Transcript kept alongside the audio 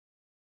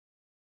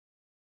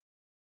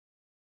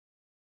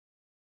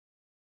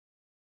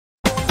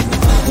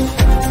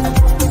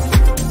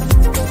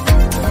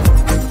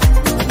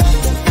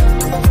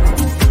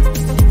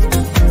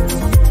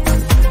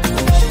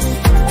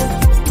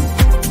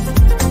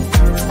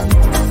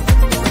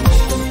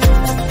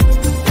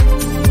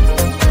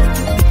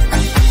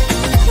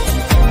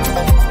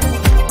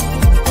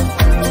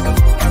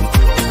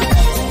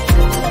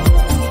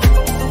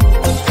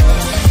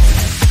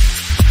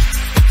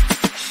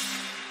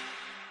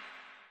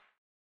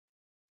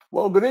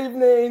Well,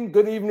 and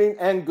good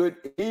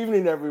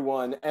evening,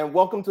 everyone, and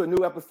welcome to a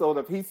new episode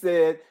of He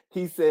Said,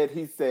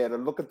 a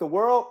look at the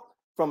world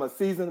from a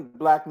seasoned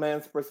Black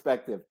man's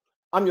perspective.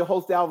 I'm your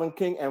host, Alvin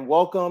King, and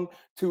welcome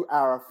to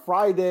our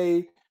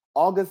Friday,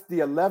 August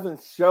the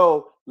 11th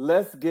show,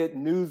 Let's Get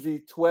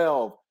Newsy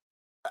 12.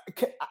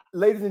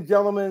 Ladies and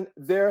gentlemen,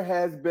 there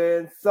has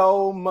been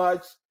so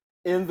much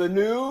in the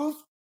news.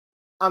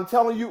 I'm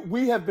telling you,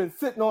 we have been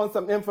sitting on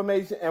some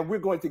information and we're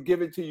going to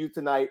give it to you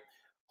tonight.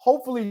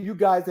 Hopefully, you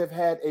guys have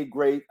had a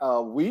great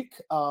week.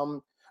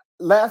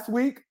 Last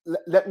week,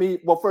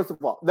 first of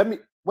all,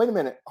 wait a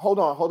minute. Hold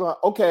on.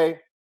 Okay,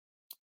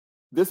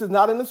 this is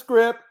not in the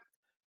script,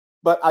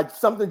 but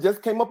something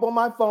just came up on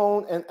my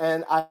phone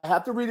and I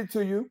have to read it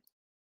to you.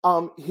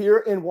 Here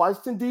in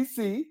Washington,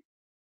 D.C.,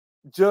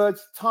 Judge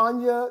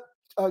Tanya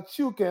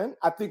Chukin,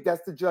 I think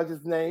that's the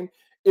judge's name,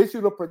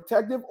 issued a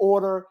protective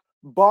order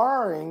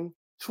barring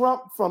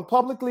Trump from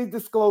publicly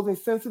disclosing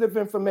sensitive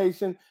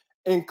information,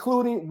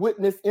 including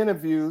witness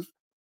interviews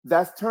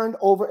that's turned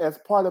over as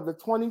part of the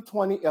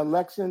 2020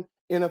 election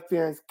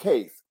interference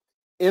case.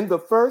 In the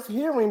first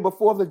hearing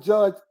before the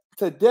judge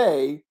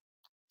today,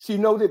 she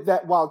noted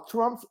that while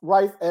Trump's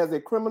rights as a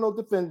criminal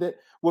defendant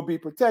would be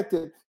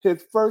protected,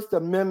 his First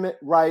Amendment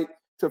right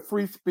to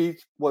free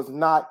speech was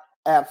not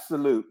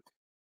absolute,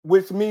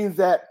 which means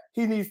that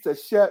he needs to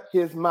shut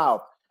his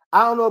mouth.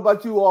 I don't know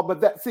about you all, but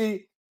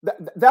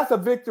that's a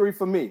victory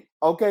for me,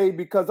 okay?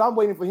 Because I'm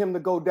waiting for him to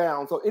go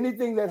down. So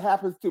anything that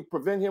happens to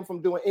prevent him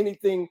from doing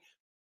anything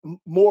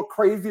more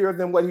crazier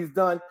than what he's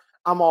done,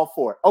 I'm all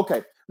for it.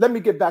 Okay, let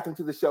me get back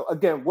into the show.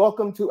 Again,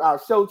 welcome to our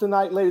show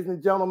tonight, ladies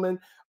and gentlemen.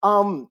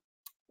 Can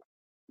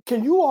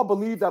you all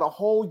believe that a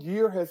whole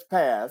year has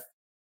passed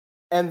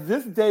and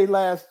this day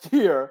last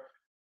year,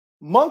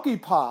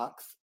 monkeypox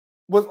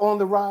was on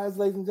the rise,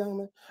 ladies and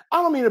gentlemen?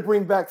 I don't mean to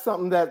bring back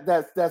something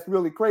that's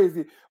really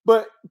crazy,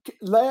 but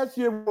last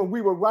year when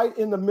we were right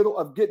in the middle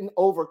of getting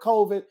over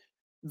COVID,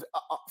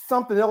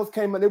 something else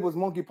came and it was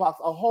monkeypox.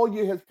 A whole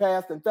year has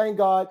passed, and thank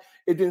God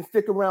it didn't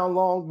stick around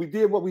long. We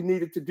did what we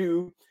needed to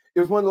do. It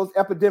was one of those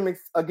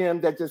epidemics,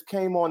 again, that just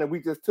came on and we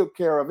just took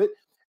care of it.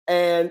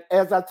 And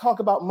as I talk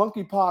about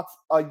monkeypox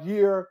a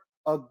year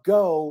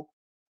ago,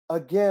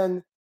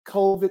 again,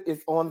 COVID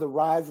is on the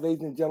rise,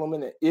 ladies and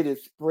gentlemen, and it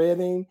is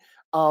spreading.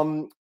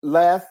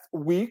 Last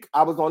week,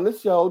 I was on the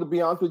show, to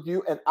be honest with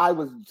you, and I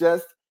was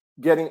just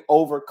getting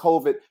over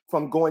COVID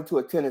from going to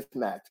a tennis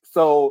match.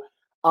 So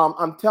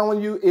I'm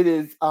telling you, it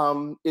is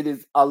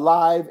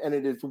alive and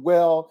it is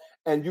well,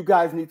 and you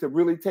guys need to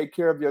really take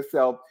care of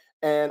yourself.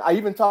 And I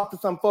even talked to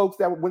some folks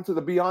that went to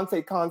the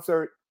Beyonce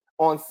concert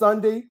on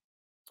Sunday,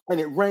 and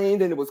it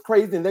rained and it was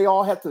crazy, and they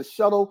all had to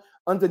shuttle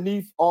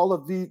underneath all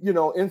of the,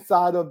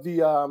 inside of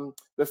the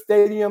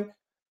stadium.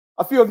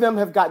 A few of them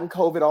have gotten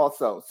COVID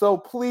also. So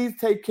please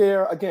take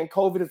care. Again,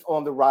 COVID is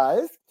on the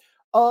rise.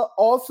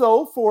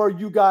 Also, for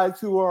you guys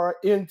who are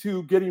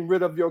into getting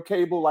rid of your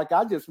cable, like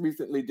I just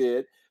recently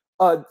did,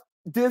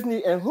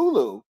 Disney and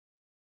Hulu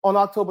on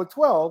October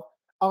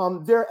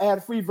 12th, their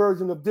ad-free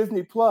version of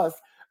Disney Plus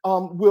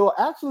will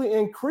actually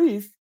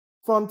increase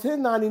from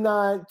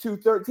 $10.99 to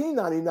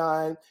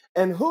 $13.99,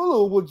 and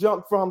Hulu will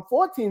jump from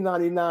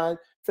 $14.99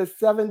 to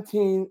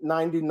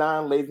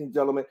 $17.99, ladies and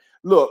gentlemen.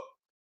 Look,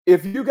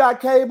 if you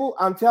got cable,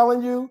 I'm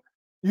telling you,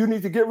 you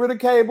need to get rid of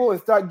cable and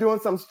start doing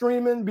some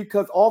streaming,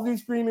 because all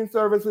these streaming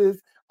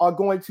services are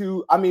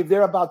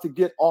they're about to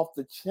get off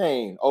the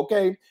chain,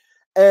 okay?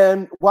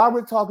 And while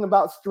we're talking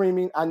about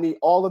streaming, I need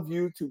all of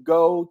you to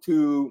go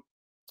to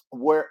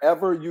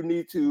wherever you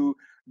need to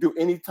do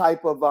any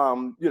type of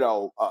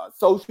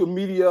social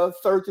media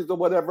searches or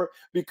whatever,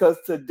 because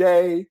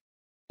today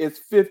is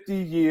 50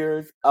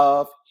 years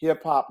of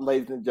hip hop,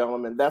 ladies and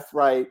gentlemen. That's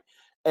right.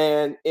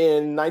 And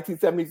in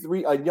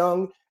 1973, a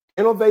young,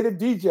 innovative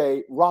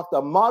DJ rocked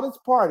a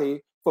modest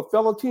party for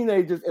fellow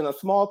teenagers in a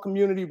small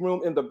community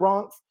room in the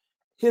Bronx.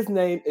 His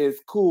name is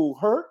Kool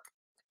Herc,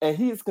 and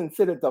he is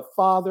considered the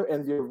father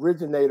and the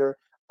originator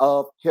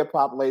of hip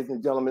hop, ladies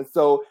and gentlemen.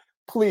 So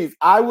please,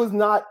 I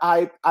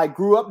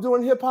grew up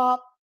doing hip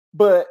hop,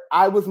 but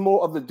I was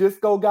more of the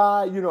disco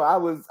guy. I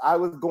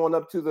was going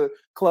up to the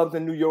clubs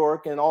in New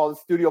York and all the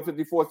Studio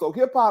 54. So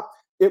hip hop,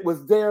 it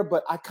was there,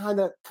 but I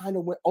kind of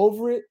went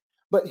over it.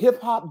 But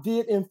hip hop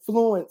did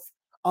influence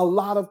a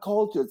lot of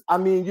cultures. I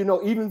mean,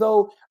 even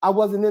though I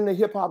wasn't in the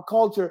hip hop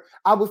culture,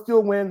 I was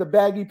still wearing the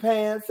baggy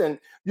pants, and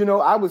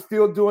I was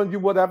still doing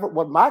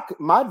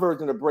my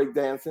version of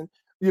breakdancing.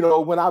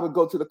 When I would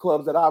go to the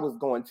clubs that I was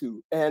going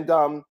to. And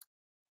I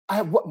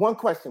have one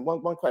question,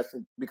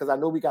 because I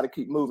know we got to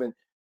keep moving.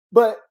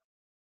 But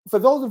for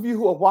those of you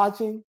who are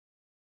watching,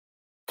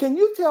 can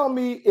you tell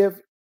me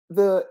if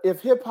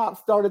hip hop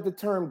started the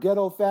term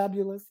ghetto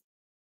fabulous?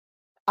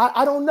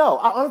 I don't know.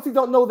 I honestly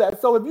don't know that.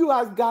 So if you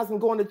guys can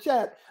go in the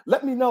chat,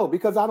 let me know,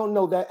 because I don't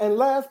know that. And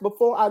last,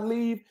 before I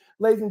leave,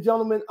 ladies and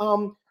gentlemen,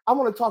 I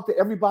want to talk to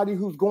everybody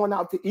who's going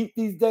out to eat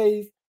these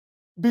days,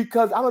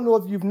 because I don't know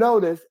if you've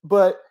noticed,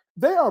 but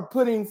they are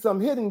putting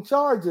some hidden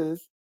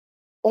charges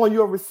on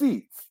your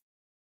receipts.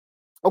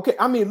 Okay,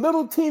 I mean,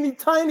 little teeny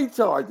tiny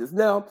charges.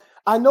 Now,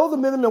 I know the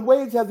minimum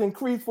wage has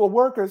increased for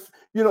workers,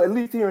 at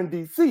least here in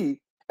DC,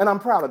 and I'm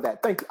proud of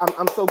that. Thank you.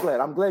 I'm so glad.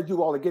 I'm glad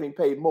you all are getting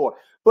paid more.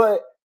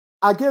 But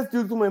I guess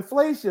due to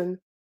inflation,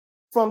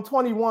 from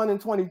 21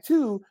 and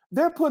 22,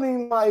 they're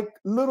putting like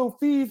little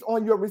fees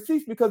on your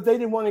receipts because they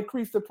didn't want to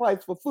increase the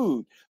price for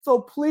food. So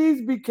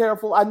please be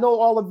careful. I know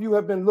all of you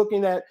have been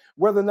looking at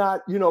whether or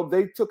not,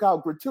 they took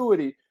out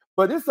gratuity,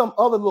 but there's some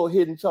other little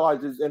hidden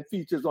charges and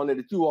features on it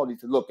that you all need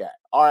to look at.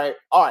 All right.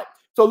 All right.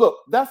 So look,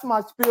 that's my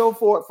spiel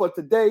for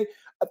today.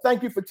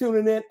 Thank you for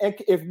tuning in. And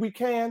if we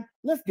can,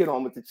 let's get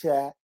on with the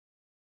chat.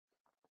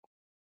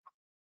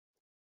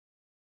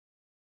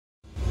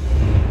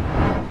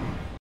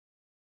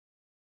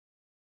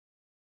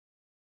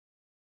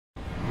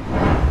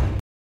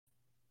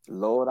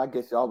 Lord, I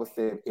guess y'all was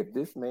saying, if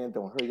this man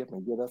don't hurry up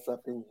and get us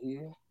up in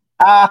here.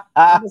 I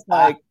was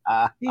like,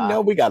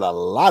 we got a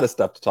lot of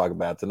stuff to talk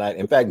about tonight.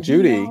 In fact,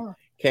 Judy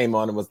came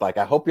on and was like,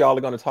 I hope y'all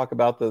are going to talk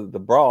about the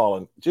brawl.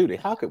 And Judy,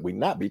 how could we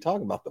not be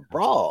talking about the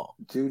brawl?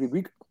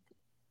 Judy,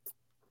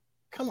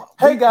 come on.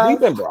 Hey guys, we've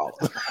been brawling.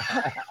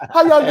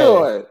 How y'all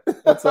doing?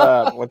 What's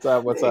up?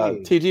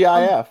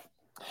 TGIF.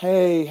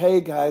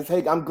 Hey guys.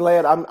 Hey, I'm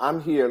glad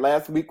I'm here.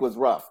 Last week was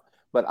rough,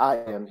 but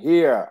I am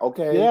here.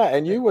 Okay. Yeah,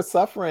 and you were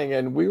suffering,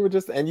 and we were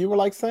and you were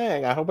like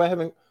saying, I hope I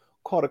haven't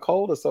caught a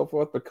cold or so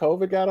forth, but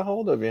COVID got a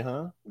hold of you,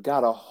 huh?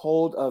 Got a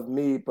hold of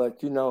me,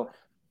 but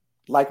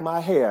like my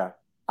hair,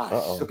 I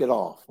shook it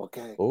off.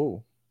 Okay.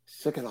 Oh.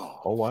 Shook it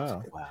off. Oh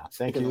wow. Wow.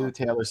 Thank you,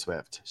 Taylor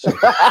Swift. Hey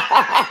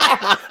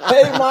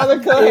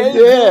Monica. Hey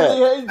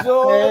Julie. Hey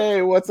George.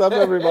 Hey, what's up,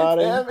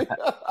 everybody? Yeah,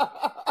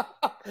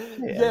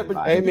 but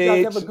you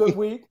guys have a good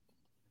week.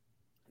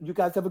 You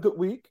guys have a good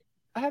week?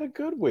 I had a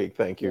good week.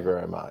 Thank you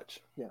very much.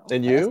 Yeah.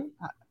 And you?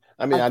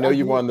 I mean, I know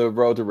you were on the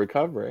road to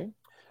recovery.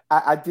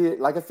 I did.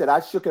 Like I said,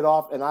 I shook it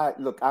off, and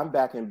I'm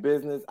back in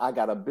business. I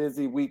got a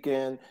busy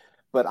weekend,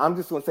 but I'm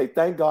just going to say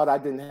thank God I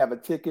didn't have a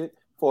ticket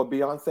for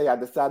Beyonce. I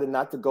decided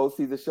not to go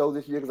see the show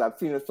this year because I've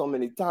seen her so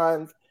many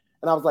times.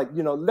 And I was like,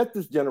 let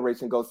this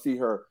generation go see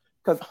her,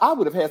 because I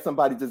would have had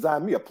somebody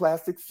design me a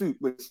plastic suit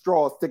with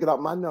straws sticking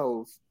out my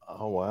nose.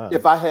 Oh, wow.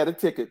 If I had a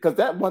ticket, because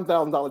that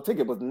 $1,000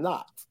 ticket was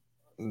not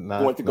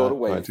going to go to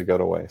waste. Going to go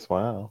to waste.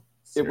 Wow.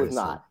 Seriously. It was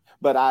not.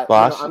 But I'm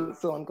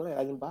glad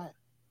I didn't buy it.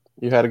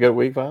 You had a good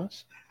week,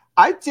 Vosh?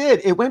 I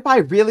did. It went by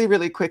really,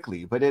 really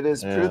quickly, but it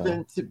has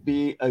proven to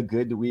be a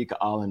good week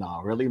all in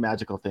all. Really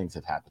magical things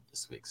have happened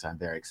this week, so I'm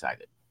very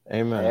excited.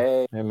 Amen.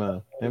 Hey.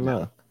 Amen.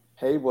 Amen.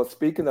 Hey, well,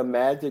 speaking of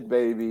magic,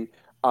 baby,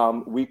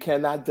 we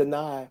cannot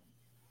deny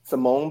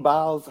Simone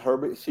Biles,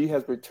 she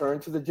has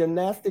returned to the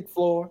gymnastic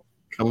floor.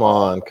 Come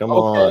on.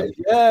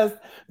 Yes,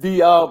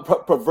 the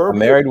proverbial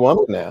married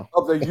woman now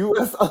of the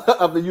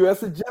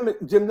U.S.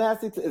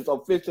 Gymnastics is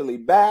officially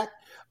back.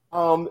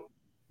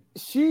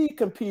 She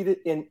competed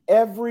in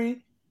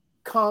every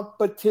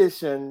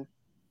competition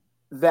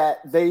that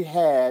they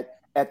had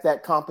at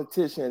that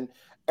competition,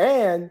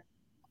 and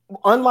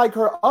unlike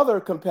her other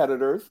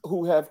competitors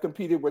who have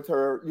competed with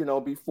her,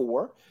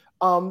 before,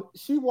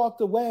 she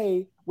walked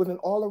away with an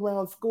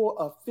all-around score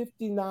of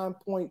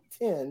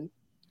 59.10.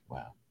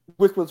 Wow.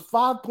 Which was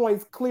 5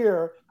 points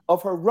clear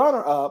of her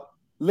runner-up,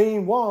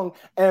 Lean Wong,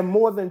 and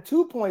more than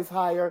 2 points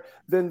higher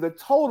than the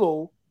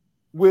total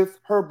with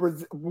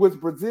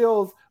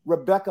Brazil's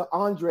Rebecca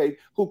Andrade,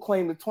 who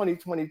claimed the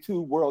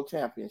 2022 World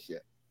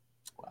Championship.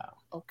 Wow.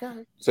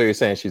 Okay. So you're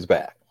saying she's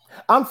back?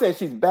 I'm saying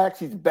she's back.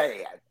 She's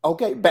bad.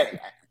 Okay, bad.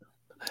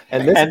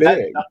 And this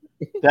big.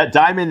 That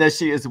diamond that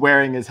she is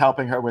wearing is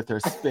helping her with her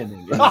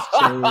spinning.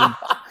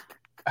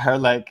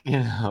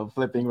 Her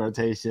flipping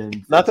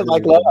rotations. Nothing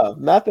like love.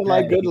 Nothing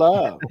like good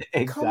love.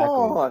 Exactly. Come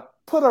on.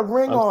 Put a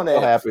ring on it.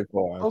 I'm so happy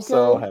for her. Okay.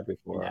 So happy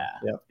for her.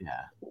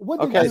 Yeah. What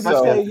did you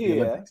say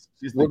here?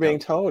 We're being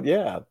told,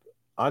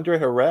 Andre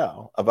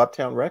Harrell of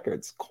Uptown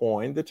Records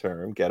coined the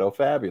term ghetto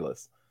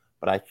fabulous.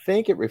 But I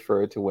think it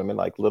referred to women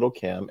like Little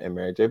Kim and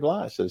Mary J.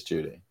 Blige, says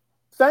Judy.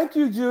 Thank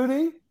you,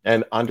 Judy.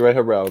 And Andre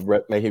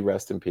Harrell, may he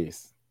rest in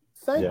peace.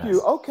 Thank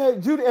you. Okay,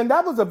 Judy, and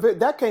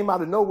that came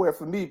out of nowhere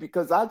for me,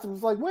 because I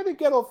was like, where did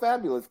Ghetto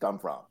Fabulous come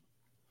from?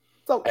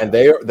 So, and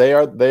they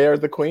are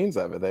the queens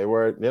of it. They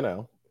were,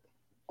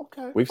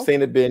 Okay. We've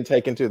seen it being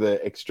taken to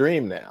the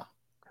extreme now.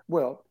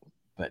 Well,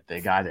 but they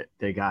got it.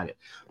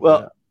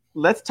 Well,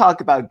 let's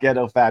talk about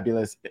Ghetto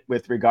Fabulous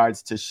with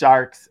regards to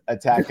sharks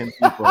attacking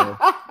people.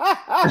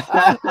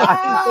 They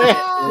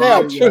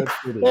are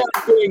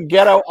being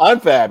ghetto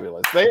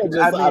unfabulous. They are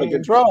just out of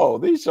control.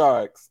 These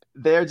sharks.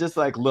 They're just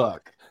like,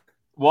 look,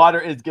 water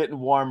is getting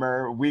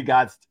warmer. We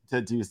got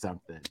to do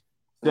something.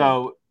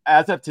 So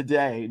as of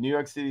today, New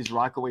York City's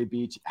Rockaway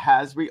Beach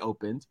has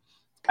reopened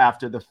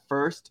after the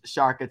first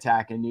shark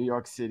attack in New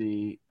York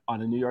City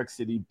on a New York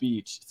City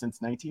beach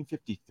since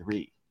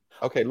 1953.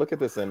 Okay, look at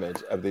this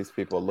image of these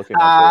people looking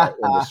like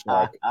they're in the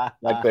shark,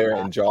 like they're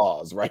in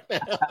Jaws right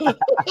now.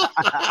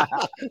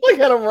 Look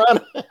at them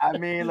run. I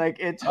mean, like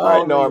it All right,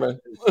 totally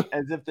Norman. is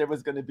as if there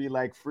was going to be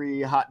like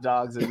free hot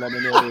dogs and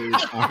lemonade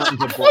on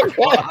the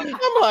boardwalk.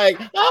 I'm like,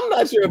 I'm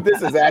not sure if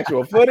this is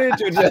actual footage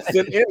or just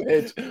an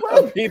image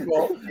of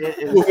people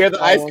who hear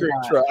the ice cream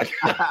truck.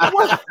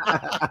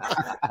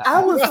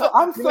 I'm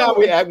You know how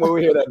we act when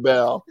we hear that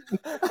bell.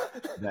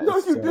 No,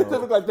 you did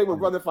look like they were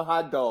running for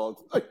hot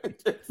dogs.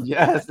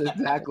 Yes,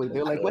 exactly.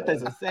 They're like, what,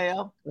 there's a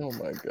sale? Oh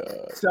my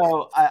God.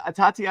 So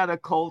Tatiana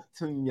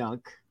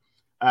Koltuniuk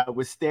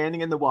was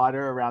standing in the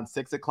water around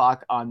 6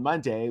 o'clock on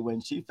Monday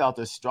when she felt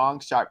a strong,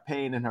 sharp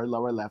pain in her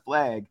lower left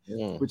leg,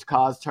 which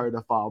caused her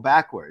to fall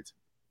backwards.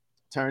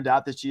 Turned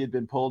out that she had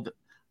been pulled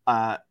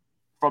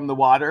from the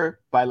water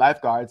by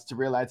lifeguards to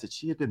realize that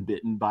she had been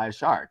bitten by a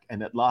shark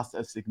and had lost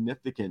a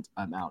significant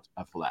amount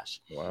of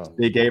flesh. Wow.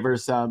 They gave her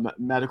some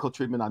medical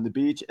treatment on the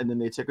beach, and then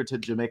they took her to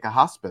Jamaica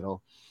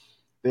Hospital.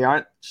 They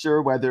aren't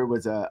sure whether it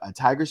was a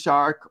tiger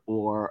shark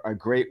or a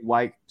great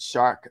white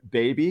shark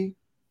baby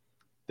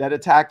that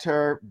attacked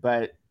her,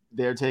 but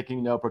they're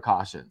taking no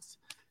precautions.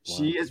 Wow.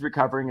 She is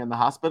recovering in the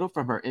hospital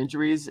from her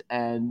injuries,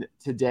 and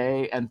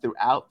today and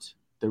throughout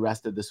the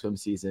rest of the swim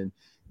season,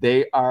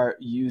 they are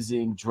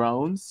using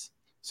drones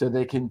so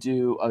they can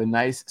do a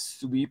nice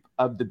sweep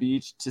of the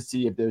beach to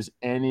see if there's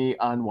any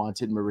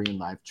unwanted marine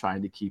life trying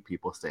to keep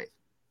people safe.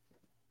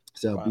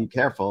 So Be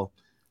careful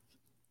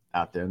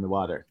out there in the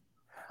water.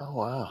 Oh,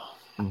 wow.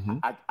 Mm-hmm.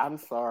 I'm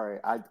sorry.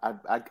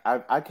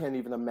 I can't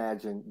even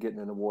imagine getting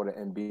in the water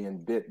and being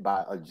bit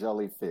by a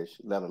jellyfish,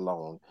 let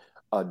alone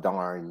a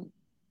darn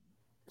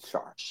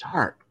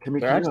shark. Can you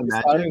imagine?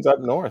 Sightings up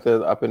north,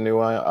 up in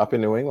New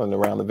England,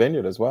 around the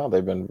Vineyard as well.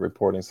 They've been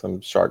reporting some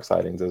shark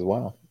sightings as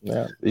well.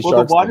 Yeah. The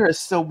water is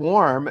so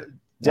warm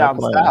down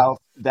south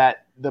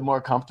that the more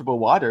comfortable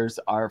waters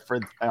are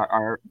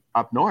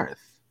up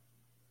north.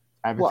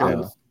 I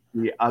have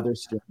the other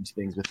strange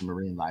things with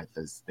marine life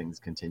as things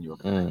continue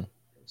over there.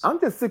 I'm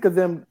just sick of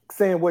them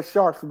saying what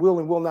sharks will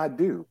and will not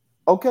do.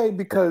 Okay,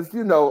 because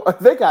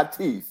they got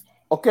teeth.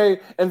 Okay,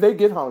 and they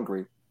get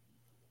hungry.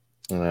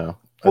 Yeah,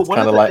 it's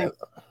kind of like.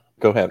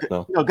 Go ahead.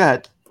 No, go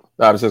ahead.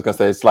 I was just gonna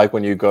say it's like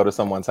when you go to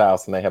someone's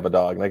house and they have a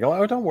dog and they go,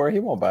 "Oh, don't worry, he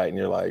won't bite," and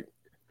you're like,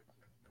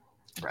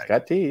 "Right,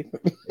 got teeth."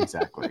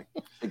 Exactly.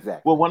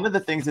 Well, one of the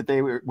things that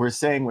they were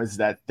saying was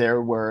that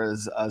there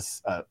was a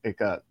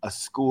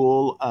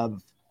school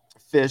of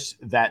fish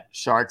that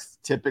sharks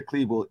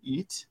typically will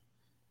eat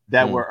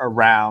that were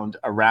around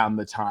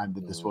the time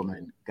that this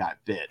woman got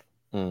bit.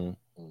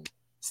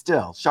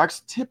 Still,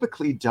 sharks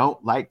typically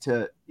don't like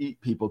to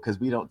eat people because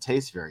we don't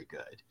taste very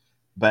good.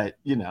 But,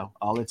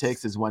 all it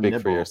takes is one nibble.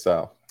 For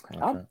yourself.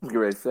 Okay. I'm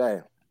going to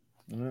say.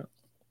 Yeah.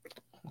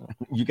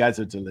 You guys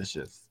are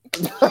delicious.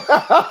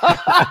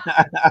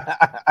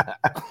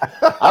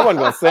 I wasn't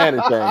going to say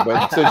anything,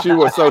 but since you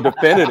were so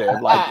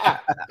definitive, like,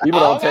 people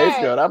don't taste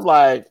good, I'm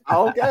like,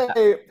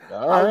 okay.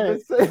 All right.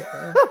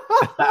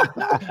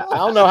 I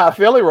don't know how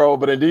Philly roll,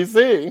 but in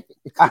D.C.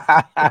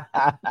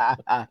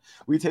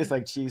 we taste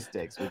like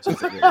cheesesteaks, which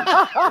is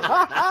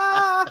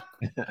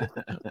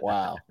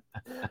Wow.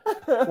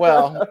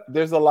 Well,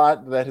 there's a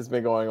lot that has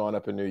been going on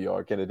up in New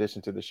York in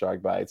addition to the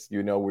shark bites. We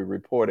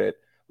reported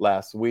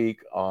last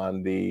week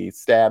on the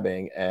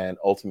stabbing and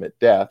ultimate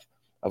death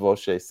of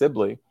O'Shea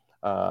Sibley.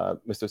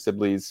 Mr.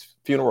 Sibley's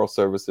funeral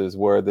services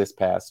were this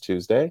past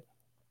Tuesday.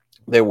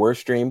 They were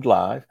streamed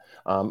live.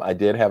 I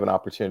did have an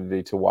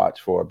opportunity to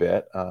watch for a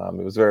bit.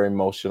 It was very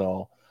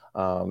emotional,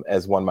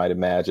 as one might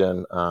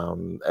imagine,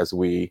 as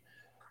we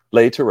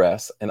laid to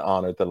rest and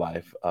honored the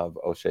life of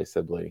O'Shea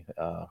Sibley,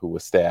 who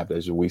was stabbed,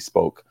 as we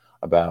spoke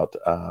about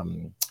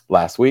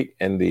last week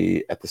at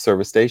the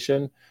service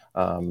station,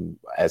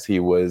 as he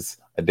was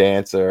a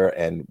dancer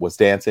and was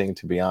dancing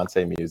to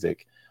Beyonce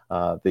music.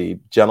 The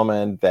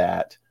gentleman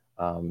that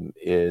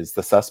is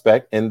the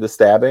suspect in the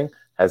stabbing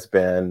has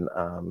been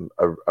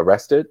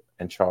arrested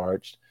and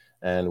charged,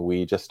 and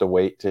we just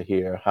await to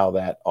hear how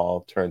that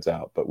all turns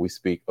out. But we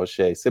speak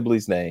O'Shea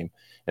Sibley's name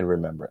in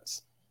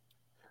remembrance.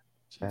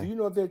 Do you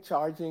know if they're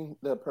charging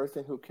the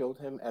person who killed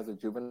him as a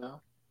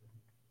juvenile?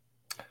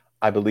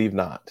 I believe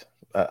not.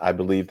 I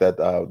believe that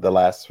the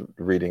last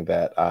reading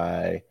that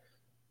I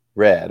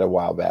read a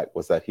while back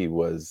was that he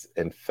was,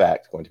 in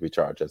fact, going to be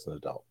charged as an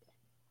adult.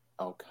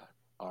 Okay.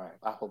 All right.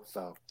 I hope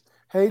so.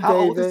 Hey, How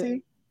David. old is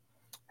he?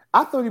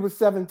 I thought he was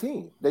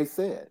 17. They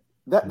said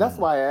that's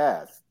why I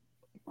asked.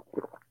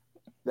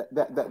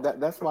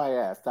 That's why I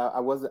asked.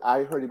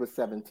 I heard he was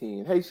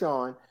 17. Hey,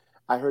 Sean.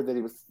 I heard that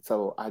he was.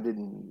 So I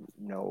didn't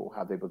know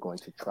how they were going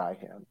to try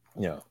him.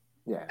 Yeah.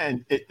 Yeah.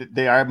 And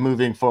they are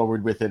moving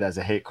forward with it as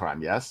a hate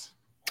crime. Yes.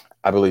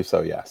 I believe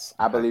so. Yes.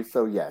 I believe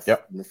so. Yes.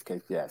 Yep. In this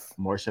case, yes.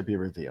 More should be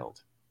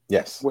revealed.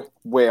 Yes.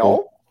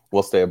 Well,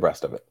 we'll stay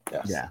abreast of it.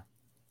 Yes. Yeah.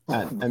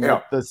 And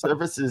the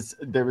services,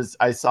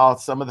 I saw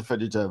some of the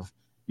footage of,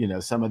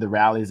 some of the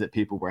rallies that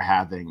people were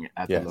having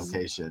at the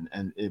location,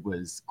 and it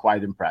was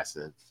quite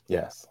impressive.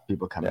 Yes.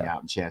 People coming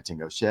out and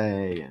chanting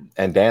O'Shea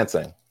and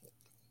dancing.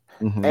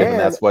 Mhm. Given And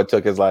that's what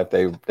took his life,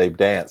 they've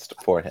danced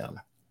for him.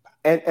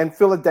 and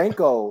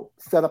Philadelphia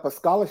set up a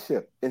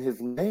scholarship in his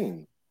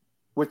name,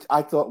 which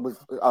I thought was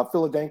a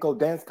Philadelphia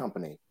Dance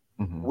Company,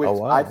 Mhm. which Oh,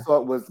 wow. I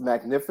thought was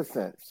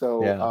magnificent.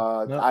 So Yeah.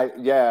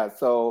 No.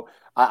 so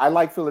I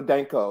like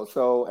Philadelphia.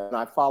 So and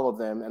I followed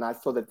them, and I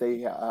saw that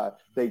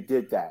they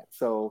did that.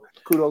 So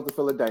kudos to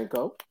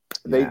Philadelphia.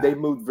 Yeah. They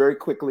moved very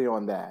quickly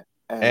on that.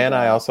 And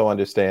I also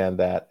understand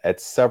that at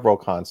several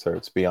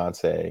concerts,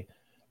 Beyonce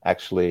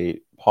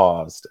actually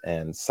paused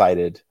and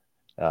cited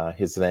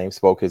his name,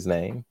 spoke his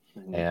name,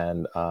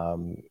 and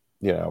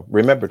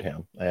remembered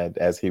him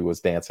as he was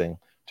dancing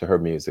to her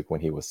music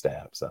when he was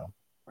stabbed. So,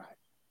 right.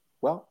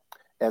 Well,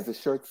 as the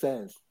shirt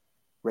says,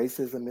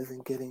 racism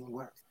isn't getting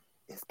worse;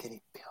 it's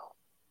getting built.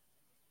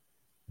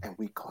 And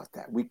we caught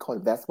that. We caught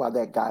it. That's why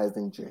that guy is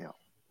in jail.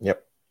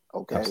 yep,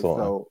 Okay,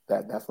 absolutely. so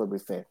that's what we're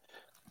saying.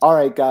 All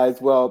right,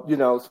 guys. Well,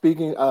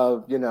 speaking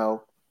of,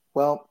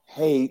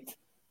 hate,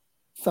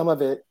 some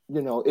of it,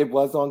 it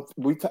was on.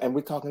 And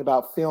we're talking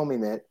about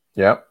filming it.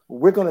 Yep.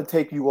 We're going to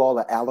take you all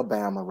to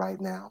Alabama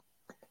right now.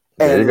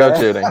 There you go,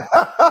 Judy.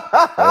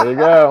 There you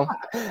go.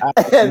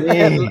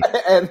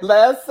 And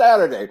last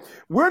Saturday,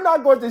 we're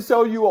not going to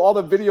show you all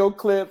the video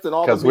clips and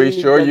all the because we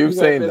sure that you've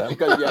seen them.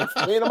 because you've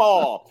seen them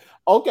all.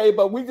 Okay,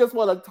 but we just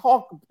want to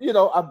talk,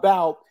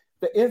 about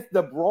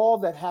the brawl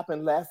that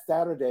happened last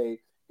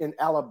Saturday in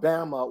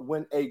Alabama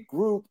when a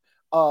group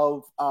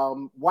of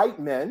white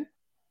men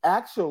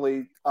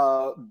actually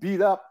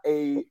beat up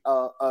a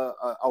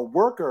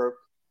worker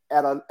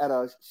at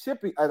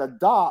a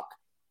dock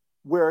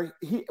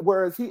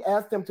whereas he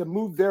asked them to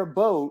move their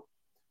boat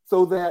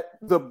so that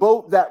the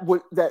boat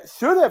that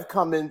should have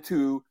come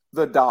into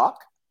the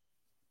dock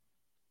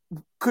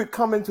could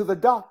come into the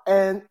dock.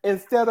 And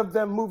instead of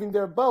them moving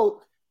their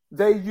boat,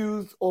 they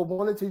used or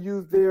wanted to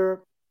use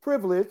their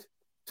privilege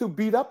to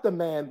beat up the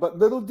man. But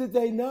little did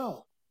they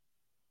know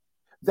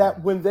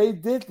that when they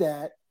did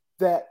that,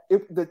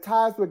 the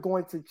tides were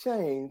going to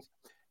change.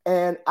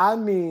 And I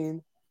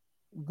mean,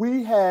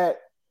 we had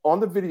on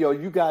the video,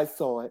 you guys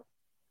saw it,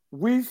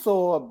 we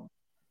saw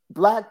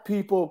Black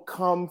people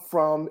come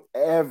from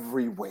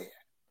everywhere.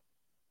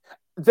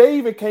 They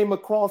even came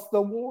across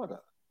the water,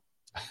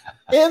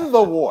 in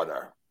the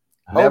water.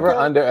 Never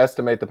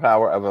underestimate the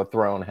power of a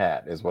thrown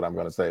hat, is what I'm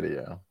going to say to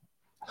you.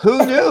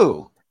 Who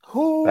knew?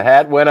 The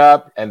hat went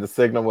up and the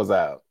signal was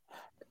out.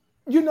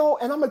 And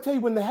I'm going to tell you,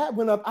 when the hat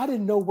went up, I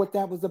didn't know what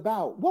that was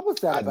about. What was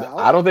that about?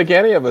 I don't think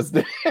any of us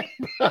did.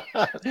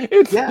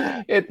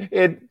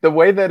 The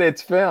way that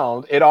it's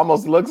filmed, it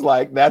almost looks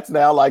like that's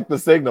now like the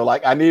signal.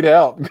 Like, I need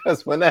help,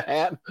 because when the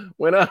hat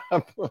went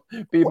up,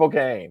 people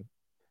came.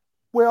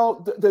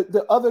 Well,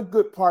 the other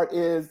good part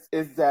is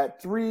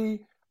that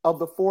 3 of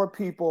the 4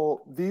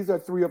 people, these are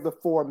 3 of the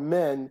 4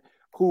 men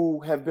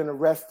who have been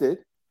arrested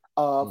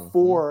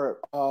for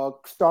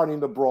starting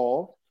the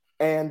brawl.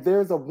 And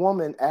there's a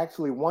woman,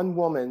 actually, one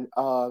woman,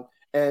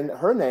 and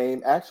her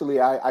name, actually,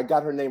 I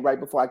got her name right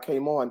before I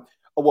came on.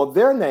 Well,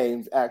 their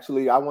names,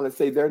 actually, I want to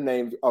say their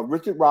names.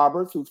 Richard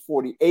Roberts, who's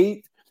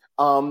 48.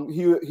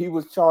 He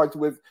was charged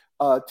with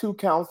 2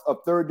 counts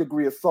of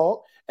 3rd-degree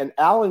assault. And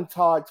Alan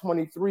Todd,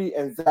 23,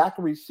 and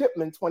Zachary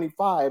Shipman,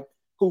 25,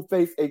 who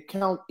face a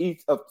count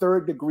each of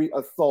 3rd-degree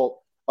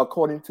assault,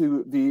 according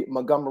to the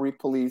Montgomery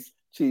Police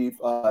Chief,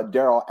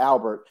 Daryl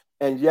Albert.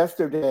 And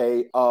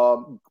yesterday, a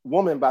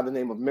woman by the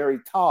name of Mary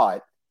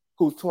Todd,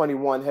 who's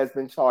 21, has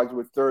been charged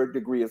with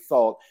 3rd-degree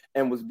assault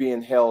and was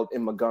being held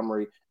in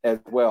Montgomery as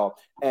well.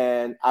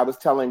 And I was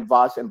telling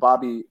Vash and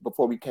Bobby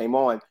before we came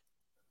on,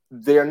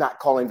 they're not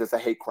calling this a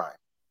hate crime.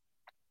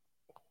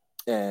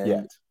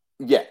 And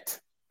yet.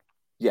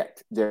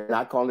 They're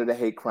not calling it a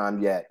hate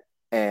crime yet.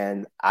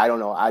 And I don't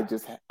know.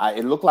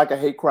 It looked like a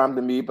hate crime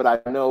to me, but I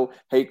know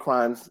hate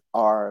crimes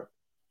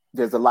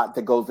there's a lot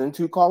that goes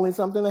into calling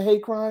something a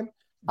hate crime.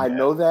 I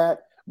know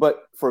that.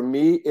 But for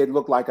me, it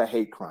looked like a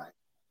hate crime.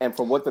 And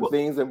from what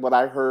things and what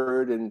I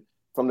heard and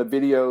from the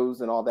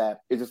videos and all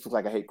that, it just looks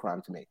like a hate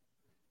crime to me.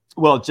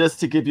 Well, just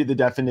to give you the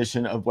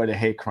definition of what a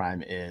hate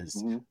crime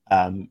is,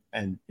 and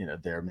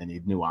there are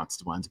many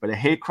nuanced ones, but a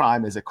hate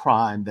crime is a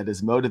crime that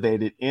is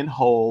motivated in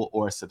whole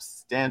or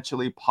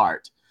substantially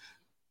part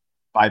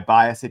by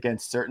bias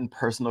against certain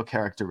personal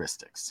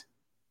characteristics.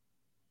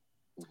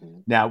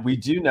 Now, we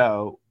do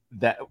know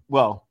that,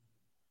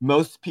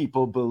 most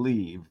people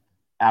believe,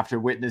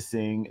 after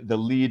witnessing the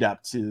lead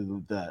up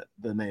to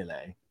the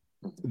melee,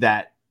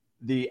 that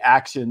the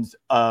actions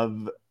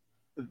of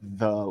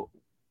the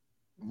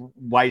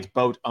white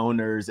boat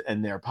owners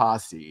and their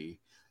posse,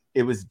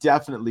 it was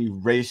definitely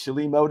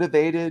racially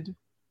motivated,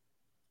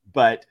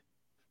 but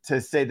to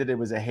say that it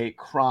was a hate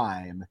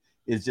crime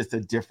is just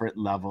a different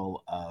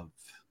level of,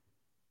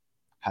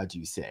 how do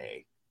you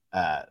say,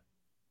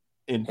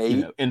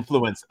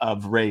 influence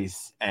of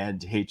race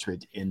and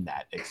hatred in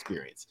that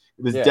experience.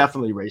 It was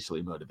definitely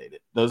racially motivated.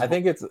 I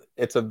think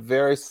it's a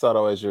very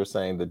subtle, as you're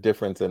saying, the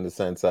difference in the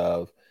sense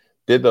of,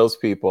 did those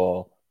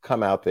people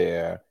come out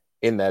there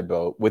in that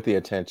boat with the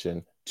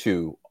intention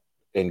to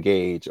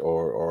engage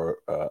or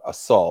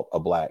assault a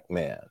Black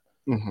man?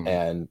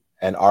 And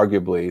and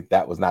arguably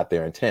that was not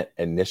their intent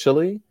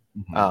initially.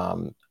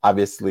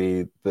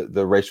 Obviously,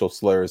 the racial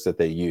slurs that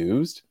they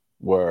used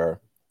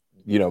were,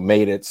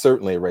 made it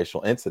certainly a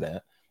racial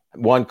incident.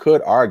 One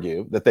could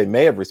argue that they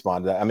may have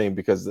responded. I mean,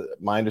 because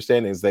my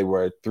understanding is they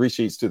were 3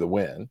 sheets to the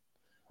wind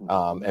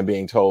and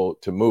being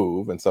told to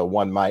move. And so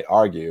one might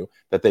argue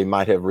that they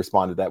might have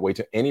responded that way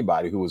to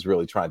anybody who was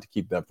really trying to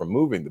keep them from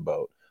moving the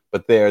boat.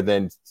 But they're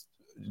then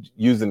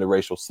using the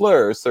racial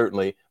slurs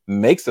certainly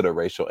makes it a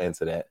racial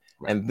incident.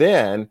 Right. And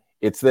then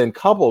it's then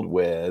coupled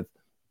with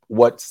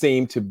what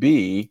seemed to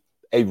be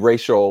a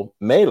racial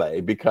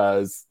melee,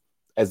 because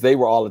as they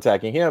were all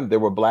attacking him, there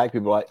were Black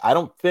people. Like, I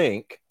don't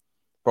think,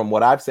 from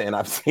what I've seen,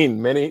 I've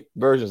seen many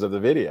versions of the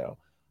video,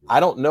 I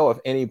don't know if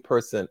any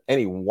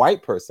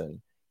white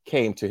person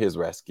came to his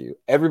rescue.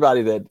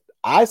 Everybody that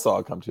I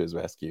saw come to his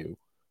rescue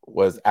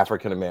was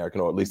African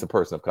American, or at least a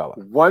person of color.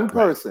 One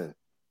person. Right.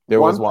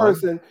 There was one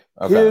person.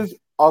 Okay.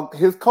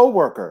 His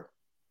co-worker.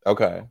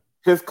 Okay.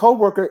 His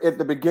co-worker at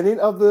the beginning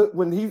of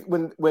when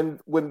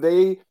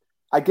the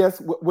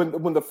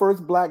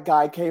first Black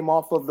guy came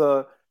down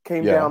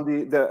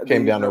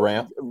the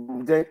ramp.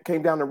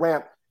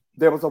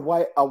 There was a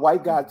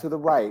white guy to the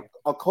right,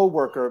 a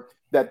co-worker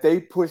that they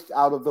pushed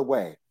out of the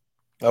way.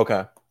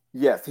 Okay.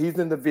 Yes, he's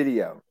in the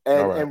video.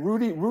 And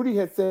Rudy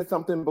had said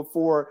something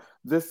before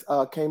this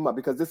came up,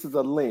 because this is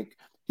a link.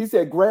 He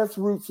said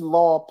Grassroots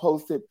Law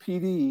posted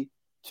PD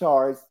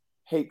charged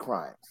hate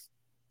crimes.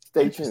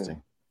 Stay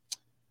tuned.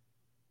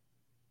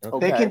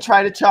 Okay. They can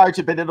try to charge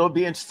it, but it'll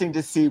be interesting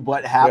to see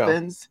what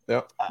happens.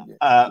 Yeah.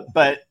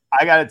 But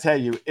I got to tell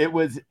you, it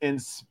was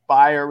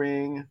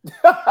inspiring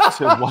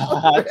to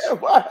watch.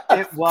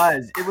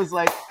 It was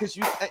like, because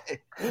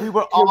we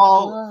were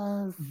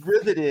all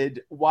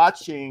riveted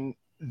watching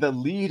the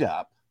lead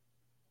up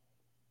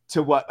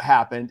to what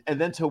happened,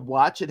 and then to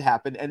watch it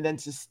happen, and then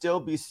to still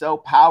be so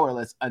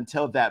powerless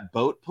until that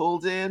boat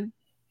pulled in.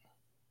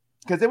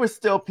 Because there were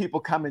still people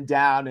coming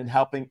down and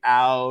helping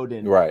out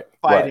and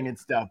fighting and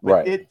stuff.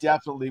 But it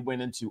definitely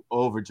went into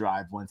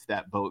overdrive once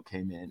that boat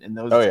came in. And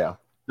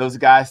those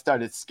guys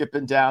started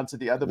skipping down to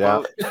the other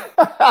boat.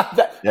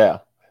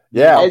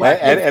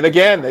 And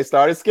again, they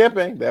started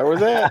skipping. There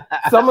was it.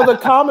 Some of the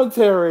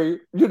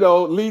commentary,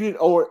 leading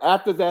or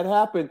after that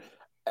happened,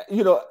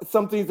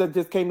 some things that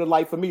just came to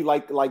light for me.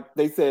 Like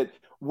they said,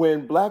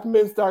 when Black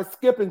men start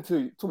skipping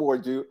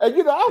towards you,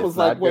 and I was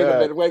like, wait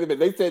a minute.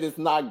 They said it's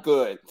not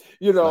good,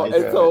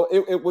 So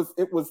it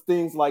was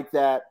things like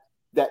that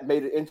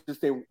made it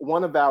interesting.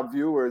 One of our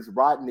viewers,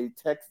 Rodney,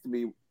 texted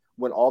me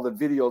when all the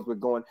videos were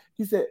going.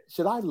 He said,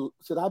 "Should I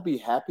be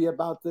happy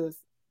about this?"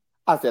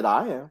 I said,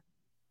 "I am."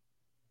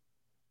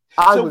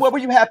 What were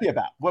you happy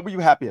about?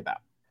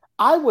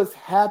 I was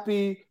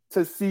happy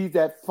to see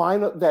that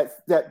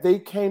they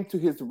came to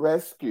his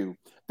rescue.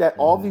 That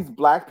all these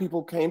Black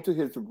people came to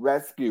his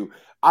rescue.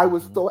 I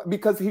was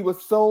because he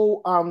was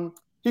so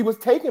he was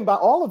taken by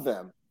all of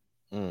them.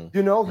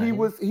 He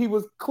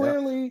was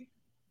clearly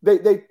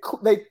they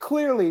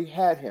clearly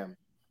had him.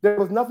 There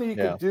was nothing he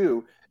could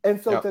do. And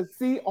so to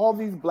see all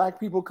these Black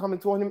people coming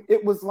toward him,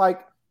 it was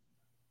like,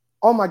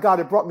 oh my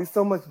God, it brought me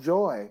so much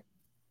joy.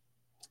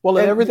 Well,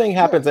 and everything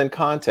happens in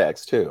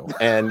context too.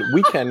 And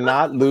we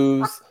cannot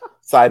lose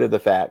sight of the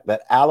fact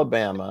that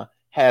Alabama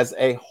has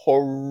a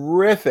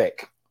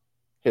horrific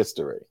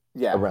history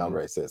around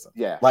racism.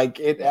 Yeah. Like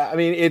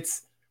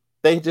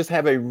they just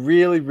have a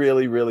really,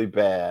 really, really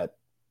bad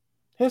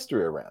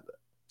history around it.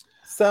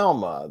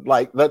 Selma,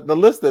 like the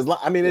list is,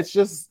 it's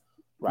just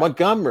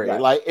Montgomery.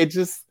 Like it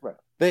just,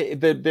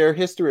 their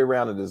history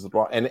around it is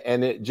wrong.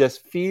 And it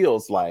just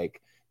feels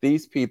like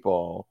these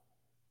people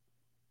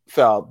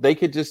felt they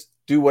could just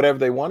do whatever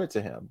they wanted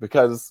to him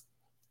because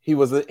he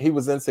was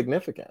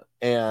insignificant.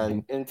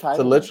 And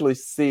to literally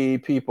see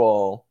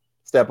people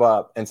step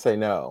up and say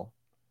no.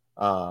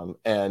 I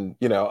don't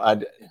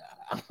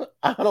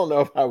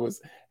know if I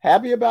was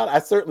happy about it. I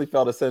certainly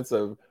felt a sense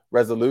of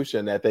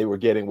resolution that they were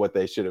getting what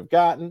they should have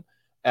gotten.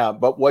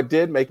 But what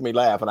did make me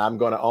laugh, and I'm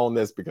going to own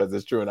this because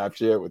it's true and I've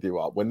shared with you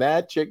all, when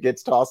that chick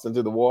gets tossed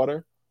into the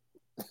water,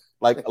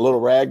 like a little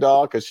rag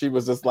doll, because she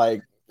was just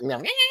like,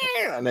 and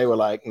they were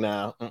like,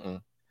 no.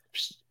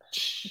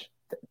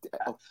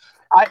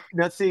 I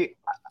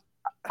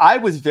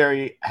was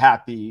very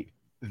happy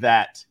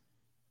that,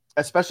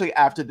 especially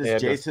after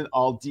this Jason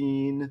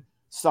Aldean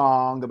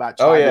song about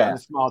trying in a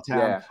small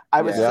town,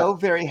 I was so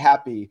very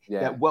happy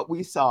that what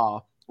we saw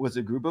was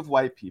a group of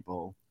white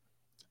people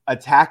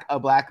attack a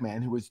Black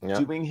man who was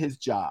doing his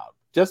job.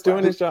 Just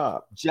doing his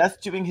job.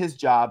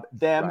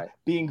 Them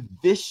being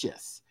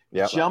vicious,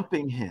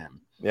 jumping him,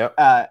 Yep.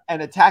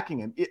 And attacking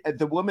him.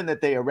 The woman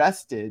that they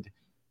arrested,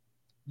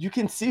 you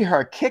can see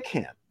her kick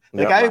him.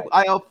 Like yep.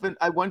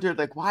 I wondered,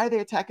 like, why are they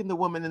attacking the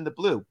woman in the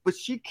blue? But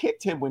she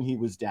kicked him when he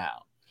was down.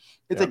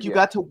 It's like you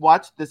got to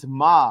watch this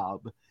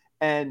mob,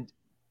 and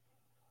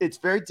it's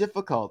very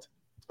difficult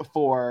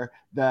for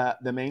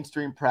the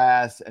mainstream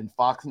press and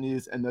Fox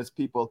News and those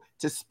people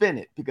to spin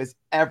it because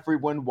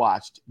everyone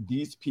watched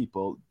these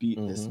people beat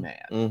this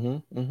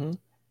man.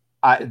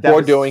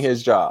 For doing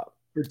his job.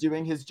 for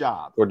doing his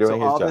job. For doing so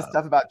his all job. this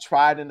stuff about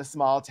tried in a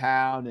small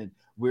town and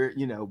we're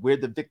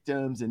the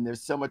victims and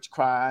there's so much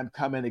crime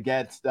coming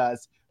against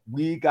us.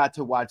 We got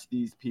to watch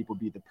these people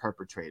be the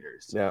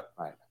perpetrators. Yeah.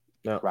 Right.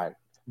 Yeah. Right.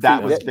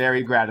 That was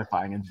very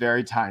gratifying and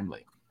very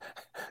timely.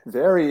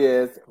 There he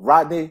is.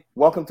 Rodney,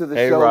 welcome to the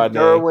Hey, show. Rodney.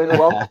 Derwin,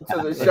 welcome to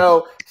the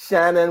show.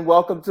 Shannon,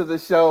 welcome to the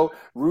show.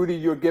 Rudy,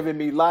 you're giving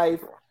me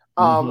life.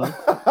 And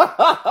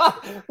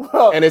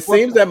it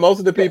seems that most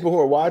of the people who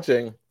are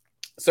watching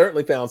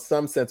certainly found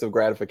some sense of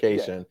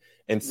gratification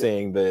in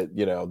seeing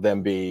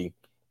them be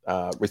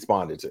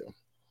responded to.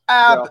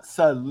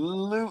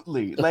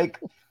 Absolutely. Like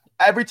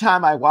every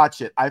time I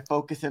watch it, I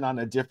focus in on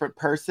a different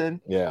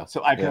person. Yeah.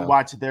 So I can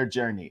watch their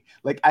journey.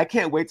 Like I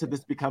can't wait till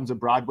this becomes a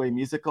Broadway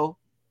musical.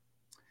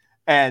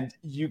 And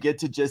you get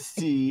to just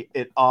see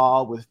it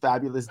all with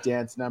fabulous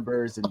dance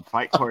numbers and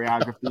fight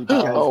choreography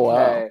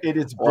because it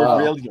is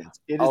brilliant.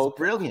 It is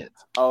brilliant.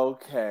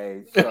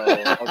 Okay. So,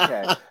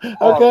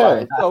 All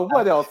right. So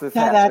what else is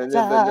happening in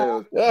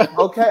the news?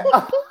 Okay.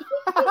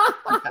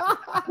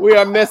 We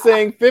are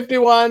missing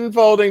 51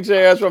 folding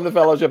chairs from the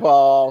fellowship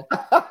hall.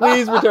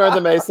 Please return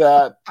them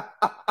ASAP.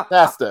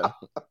 Faster.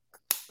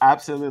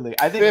 Absolutely.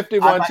 I think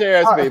 51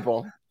 chairs,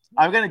 people.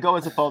 I'm going to go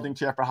as a folding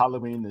chair for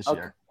Halloween this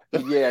year.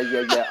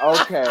 Yeah.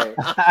 Okay.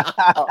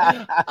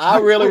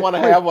 I really want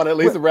to have one at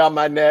least around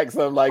my neck,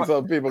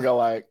 so people go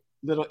like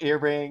little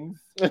earrings.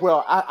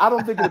 Well, I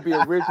don't think it'll be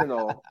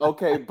original.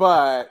 Okay,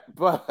 but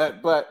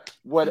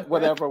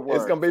whatever works.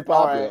 It's gonna be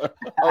popular.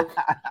 Right.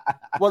 Okay.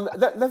 Well,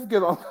 let's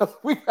get on.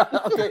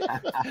 Okay.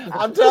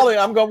 I'm telling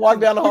you, I'm gonna walk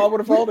down the hall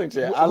with a folding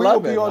chair. I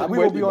love it. We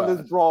will be on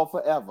this brawl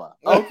forever.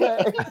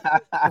 Okay.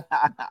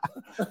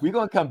 We're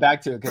gonna come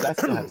back to it because I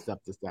still have stuff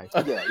to say.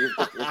 Yeah,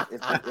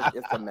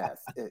 it's a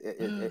mess.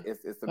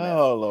 It's a mess.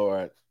 Oh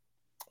Lord.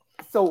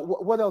 So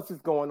what else is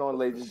going on,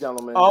 ladies and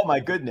gentlemen? Oh my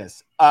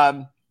goodness.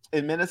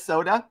 In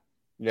Minnesota,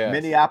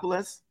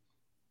 Minneapolis,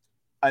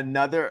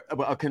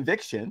 a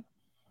conviction.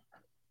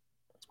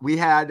 We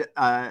had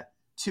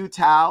Tu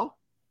Tao,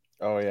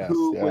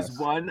 who was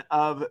one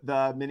of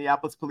the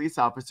Minneapolis police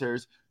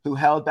officers who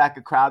held back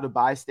a crowd of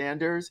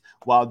bystanders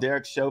while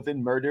Derek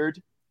Chauvin murdered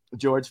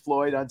George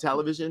Floyd on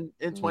television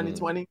in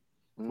 2020.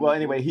 Well,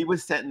 anyway, he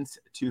was sentenced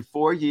to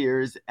 4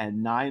 years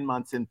and 9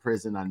 months in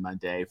prison on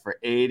Monday for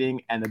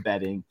aiding and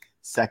abetting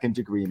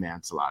second-degree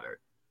manslaughter.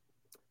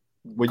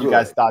 What are you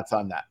guys' thoughts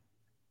on that?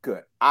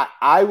 Good.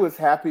 I was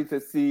happy to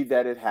see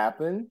that it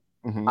happened.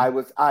 Mm-hmm. I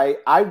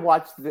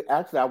watched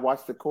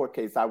the court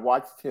case. I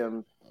watched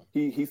him.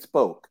 He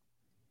spoke,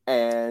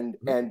 and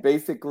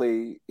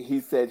basically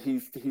he said he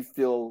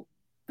still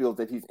feels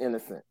that he's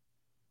innocent,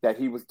 that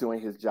he was doing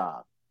his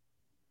job,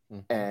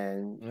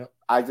 and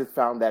I just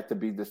found that to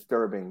be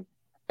disturbing,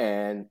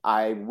 and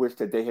I wish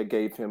that they had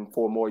gave him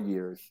 4 more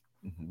years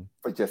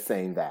for just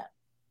saying that.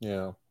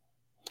 Yeah,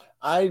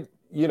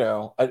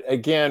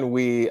 again,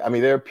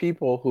 there are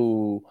people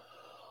who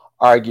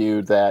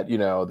argued that,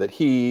 that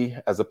he,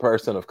 as a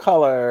person of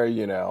color,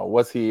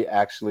 was he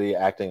actually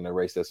acting in a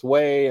racist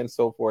way and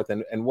so forth.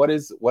 And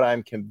what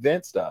I'm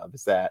convinced of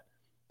is that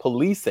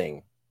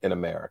policing in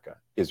America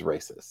is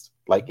racist.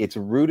 Like it's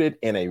rooted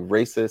in a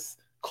racist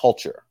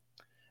culture.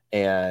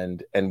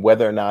 And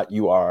whether or not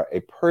you are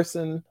a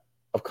person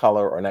of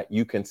color or not,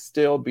 you can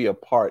still be a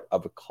part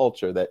of a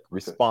culture that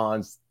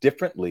responds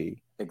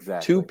differently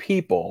to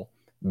people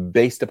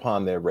based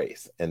upon their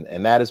race.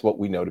 And that is what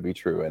we know to be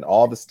true. And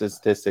all the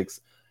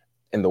statistics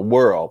in the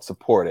world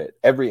support it.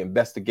 Every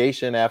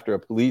investigation after a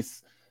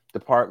police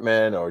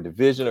department or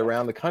division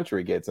around the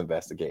country gets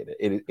investigated.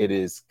 It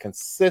is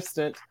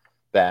consistent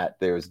that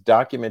there's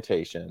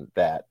documentation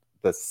that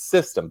the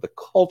system, the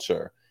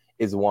culture,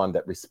 is one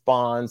that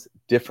responds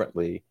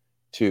differently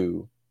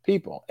to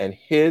people. And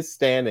his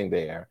standing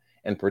there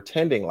and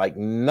pretending like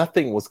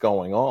nothing was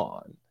going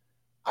on,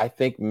 I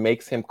think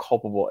makes him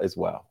culpable as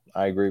well.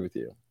 I agree with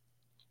you.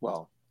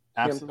 Well,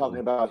 absolutely. Him talking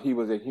about he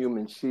was a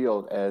human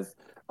shield, as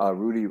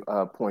Rudy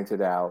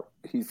pointed out.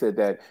 He said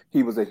that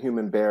he was a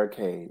human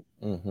barricade.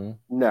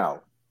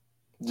 No.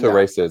 To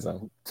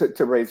racism. To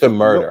racism. To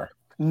murder.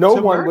 No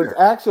one was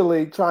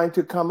actually trying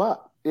to come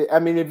up. I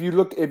mean, if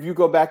you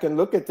go back and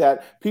look at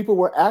that, people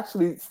were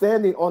actually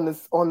standing on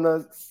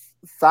the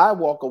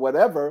sidewalk or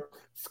whatever,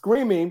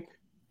 screaming,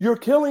 "You're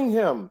killing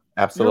him!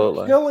 Absolutely,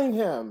 you're killing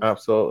him!"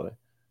 Absolutely.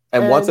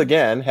 And once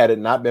again, had it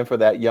not been for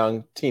that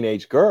young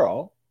teenage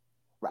girl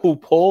who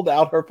pulled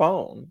out her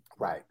phone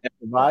and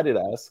provided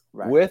us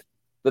with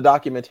the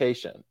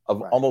documentation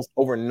of almost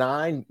over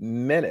 9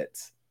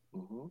 minutes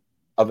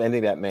of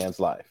ending that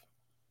man's life.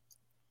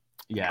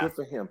 Yeah, good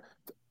for him.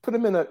 Put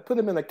him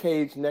in a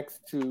cage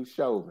next to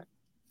Chauvin.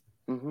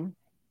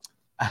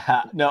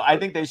 No, I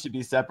think they should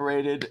be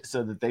separated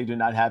so that they do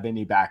not have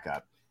any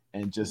backup,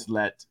 and just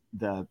let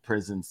the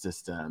prison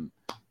system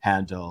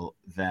handle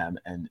them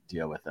and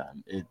deal with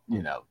them.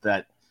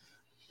 That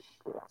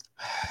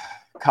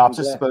cops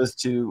are supposed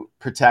to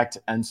protect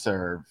and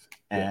serve,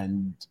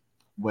 and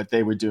what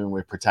they were doing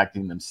was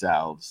protecting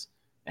themselves.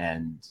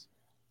 And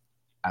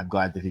I'm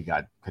glad that he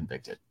got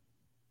convicted.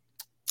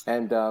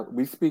 And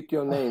we speak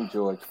your name,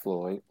 George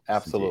Floyd.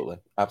 Absolutely.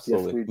 Yes,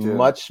 Absolutely. we do.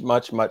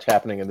 Much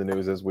happening in the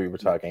news as we were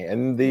talking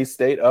in the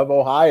state of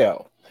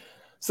Ohio.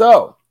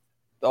 So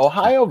the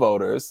Ohio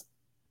voters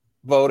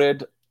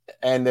voted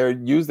and they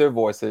used their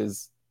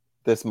voices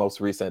this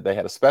most recent. They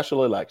had a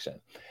special election.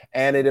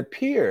 And it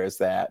appears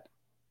that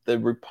the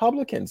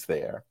Republicans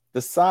there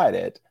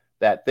decided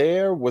that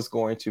there was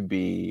going to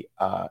be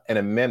an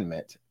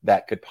amendment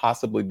that could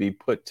possibly be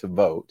put to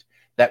vote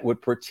that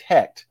would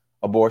protect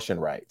abortion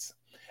rights.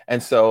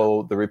 And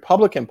so the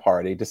Republican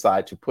Party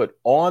decided to put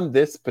on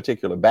this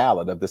particular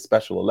ballot of this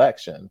special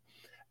election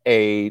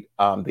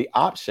the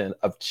option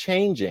of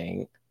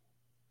changing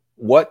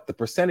what the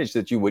percentage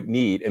that you would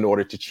need in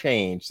order to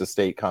change the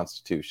state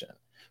constitution.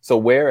 So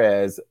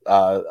whereas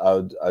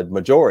a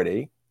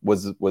majority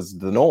was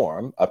the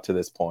norm up to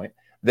this point,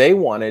 they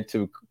wanted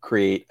to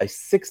create a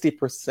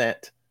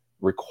 60%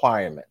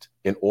 requirement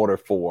in order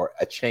for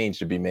a change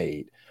to be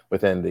made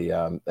within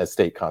the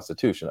state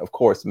constitution. Of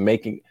course,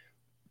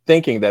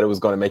 thinking that it was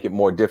going to make it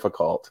more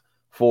difficult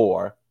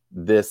for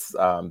this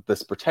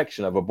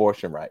protection of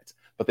abortion rights.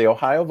 But the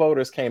Ohio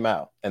voters came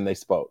out and they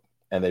spoke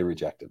and they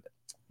rejected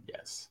it.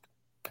 Yes,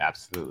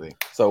 absolutely.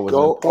 So it was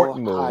an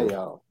important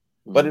move.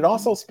 But it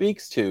also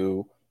speaks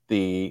to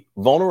the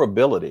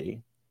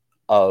vulnerability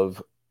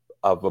of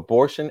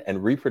abortion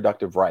and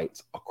reproductive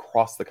rights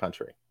across the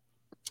country.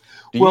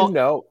 Do you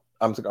know?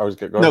 Go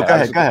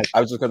ahead.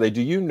 I was just going to say,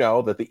 do you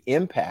know that the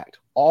impact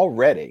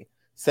already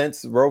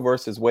since Roe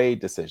versus Wade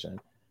decision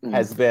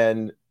has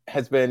been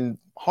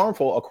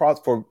harmful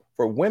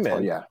for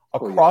women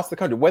across the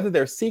country, whether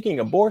they're seeking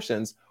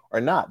abortions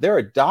or not? There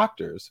are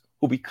doctors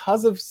who,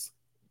 because of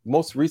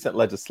most recent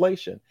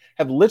legislation,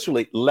 have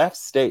literally left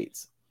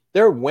states.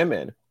 There are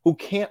women who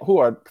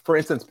are, for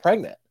instance,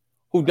 pregnant,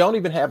 who don't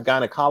even have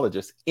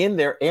gynecologists in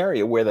their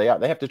area where they are.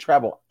 They have to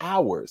travel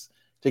hours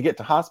to get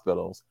to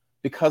hospitals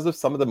because of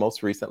some of the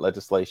most recent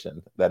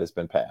legislation that has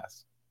been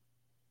passed.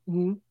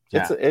 Mm-hmm.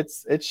 Yeah.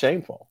 It's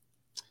shameful.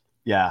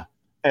 Yeah.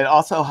 It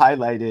also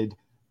highlighted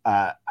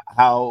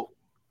how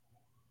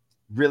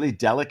really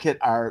delicate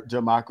our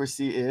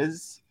democracy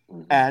is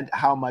and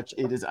how much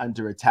it is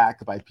under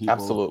attack by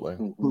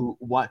people who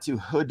want to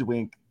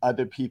hoodwink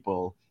other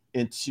people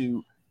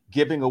into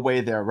giving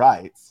away their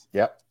rights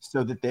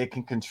so that they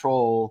can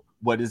control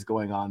what is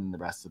going on in the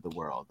rest of the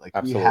world.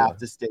 Like we have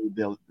to stay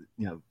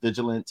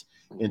vigilant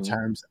in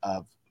terms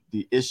of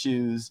the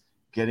issues,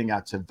 getting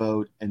out to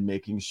vote and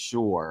making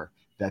sure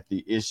that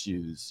the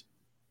issues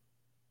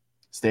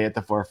stay at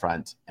the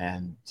forefront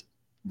and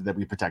that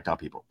we protect our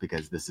people,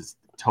 because this is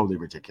totally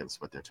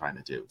ridiculous what they're trying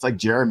to do. It's like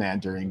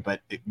gerrymandering,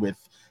 but with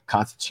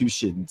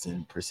constitutions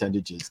and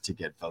percentages to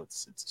get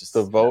votes. It's just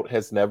the vote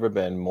has never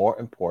been more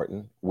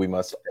important. We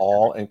must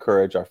all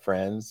encourage our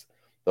friends,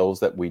 those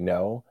that we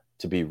know,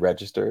 to be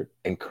registered,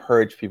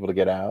 encourage people to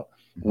get out.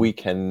 We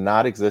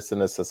cannot exist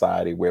in a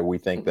society where we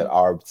think that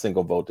our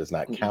single vote does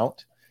not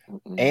count.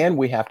 And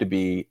we have to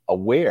be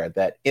aware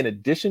that in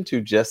addition to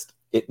just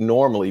it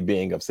normally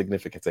being of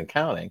significance and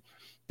counting,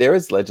 there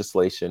is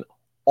legislation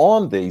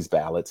on these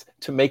ballots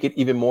to make it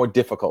even more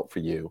difficult for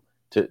you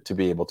to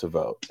be able to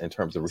vote in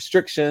terms of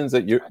restrictions.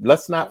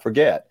 Let's not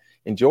forget,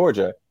 in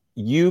Georgia,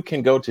 you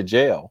can go to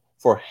jail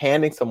for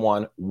handing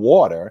someone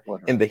water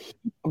in the heat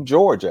of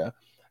Georgia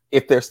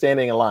if they're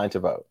standing in line to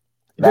vote.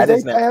 Did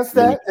they pass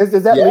that?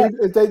 Is that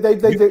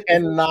legal? You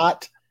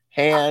cannot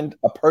hand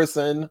a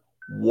person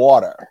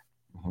water.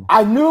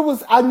 I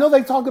know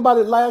they talked about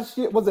it last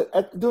year. Was it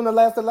during the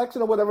last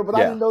election or whatever? But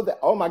I didn't know that.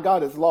 Oh my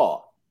God, it's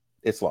law.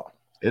 It's law.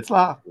 It's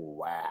law.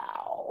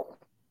 Wow.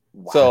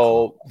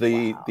 So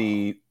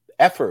the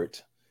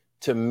effort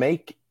to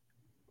make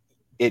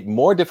it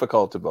more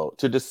difficult to vote,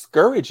 to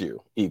discourage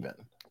you even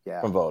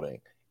from voting,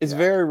 is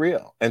very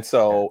real. And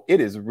so it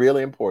is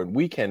really important.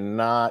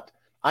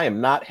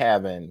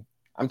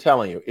 I'm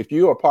telling you, if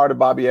you are part of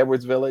Bobby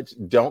Edwards Village,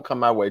 don't come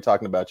my way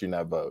talking about you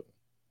not voting.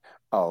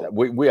 Oh,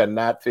 we are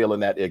not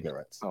feeling that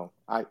ignorance. Oh,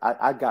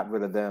 I got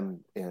rid of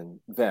them, and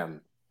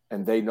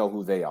they know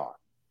who they are.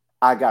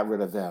 I got rid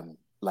of them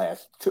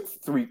last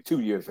 2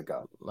 years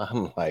ago.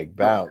 I'm like,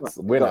 bounce.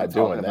 We're not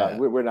doing that.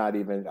 We're not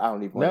even. I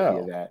don't even want to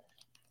hear that.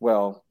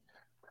 Well,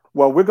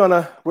 we're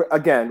gonna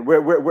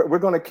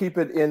keep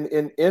it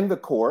in the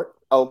court.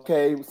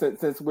 Okay,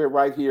 since we're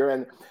right here,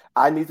 and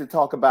I need to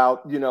talk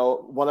about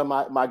one of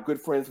my good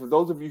friends. For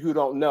those of you who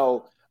don't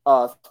know,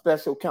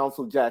 Special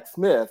Counsel Jack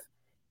Smith.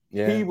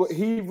 Yes.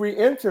 He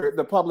re-entered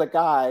the public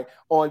eye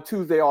on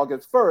Tuesday,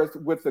 August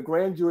 1st, with the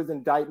grand jury's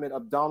indictment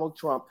of Donald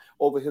Trump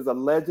over his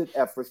alleged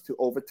efforts to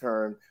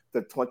overturn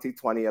the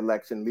 2020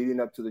 election leading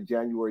up to the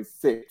January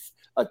 6th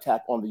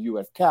attack on the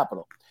U.S.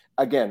 Capitol.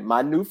 Again,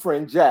 my new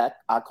friend Jack,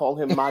 I call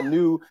him my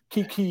new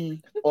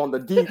Kiki on the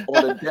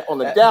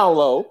down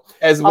low.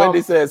 As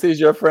Wendy says, he's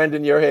your friend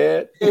in your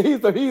head.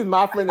 He's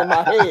my friend in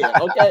my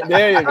head. Okay,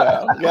 there you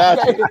go.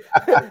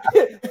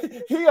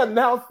 Gotcha. He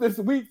announced this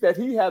week that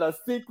he had a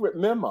secret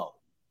memo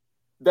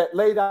that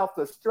laid out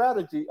the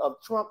strategy of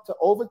Trump to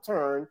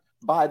overturn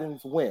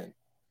Biden's win.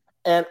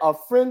 and a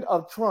friend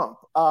of Trump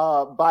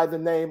by the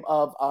name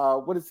of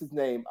what is his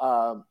name?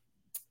 One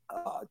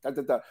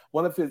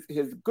of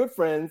his good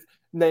friends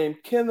named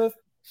Kenneth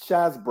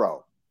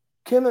Chasbro.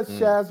 Kenneth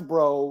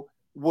Chasbro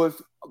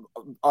was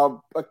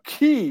a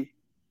key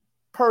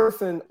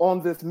person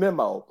on this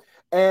memo.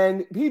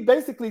 And he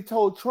basically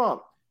told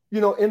Trump,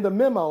 in the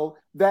memo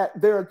that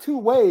there are two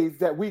ways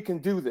that we can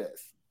do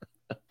this.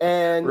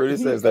 And Rudy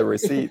says they're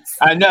receipts.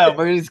 I know,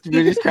 but he's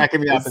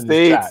cracking me up in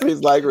this chat.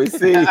 He's like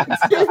receipts.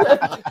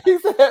 he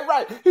said,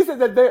 right. He said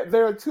that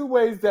there are two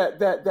ways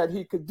that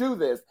he could do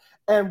this.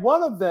 And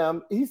one of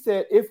them, he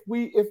said, if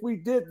we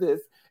did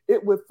this,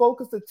 it would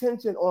focus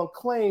attention on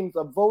claims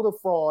of voter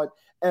fraud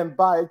and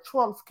buy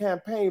Trump's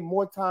campaign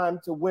more time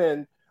to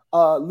win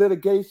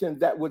litigation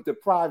that would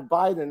deprive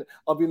Biden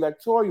of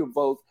electoral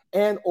votes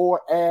and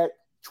or add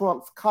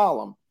Trump's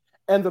column.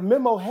 And the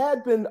memo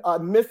had been a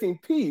missing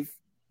piece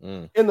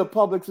in the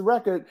public's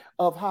record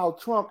of how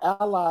Trump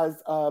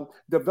allies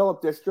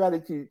developed their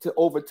strategy to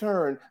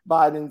overturn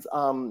Biden's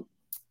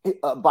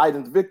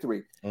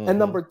victory. And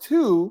number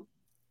two,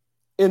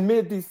 in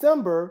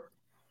mid-December,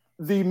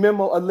 the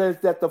memo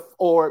alleged that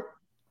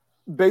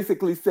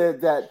basically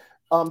said that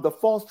the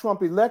false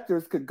Trump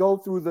electors could go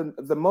through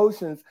the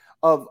motions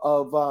of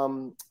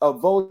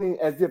voting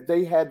as if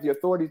they had the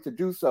authority to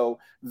do so.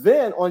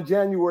 Then on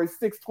January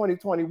 6,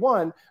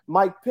 2021,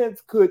 Mike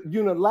Pence could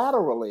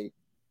unilaterally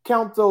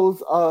count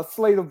those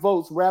slate of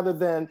votes rather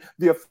than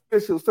the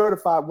official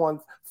certified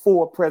ones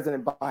for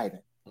President Biden.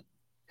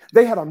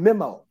 They had a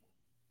memo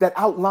that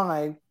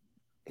outlined,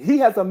 he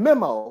has a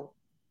memo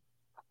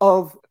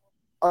of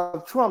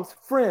Trump's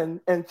friend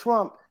and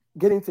Trump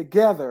getting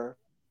together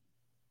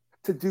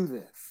to do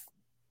this.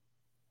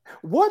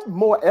 What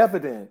more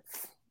evidence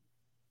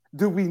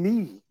do we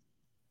need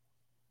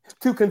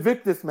to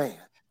convict this man?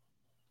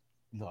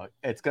 Look,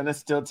 it's going to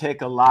still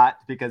take a lot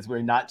because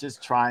we're not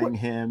just trying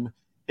him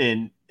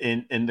in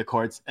the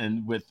courts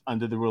and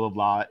under the rule of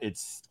law.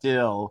 It's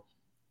still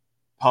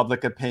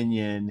public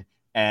opinion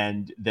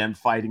and them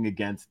fighting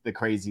against the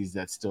crazies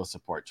that still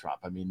support Trump.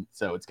 I mean,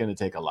 so it's going to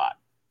take a lot.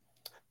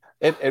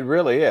 It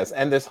really is.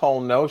 And this whole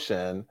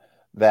notion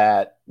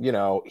that,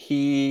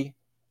 he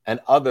and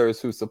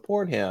others who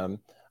support him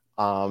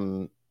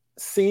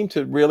seem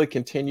to really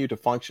continue to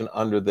function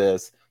under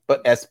this,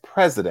 but as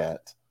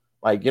president,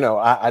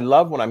 I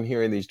love when I'm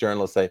hearing these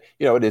journalists say,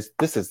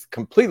 this is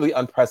completely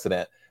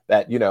unprecedented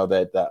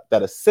that,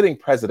 that a sitting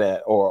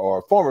president or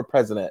a former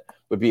president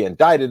would be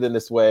indicted in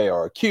this way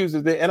or accused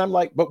of it. And I'm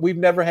like, but we've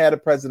never had a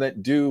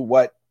president do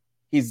what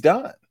he's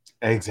done.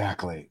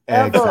 Exactly.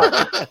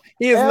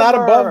 He is not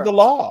above the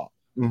law.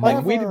 Mm-hmm.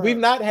 Like we've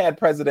not had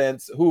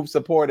presidents who've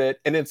supported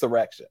an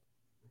insurrection.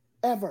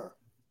 Ever.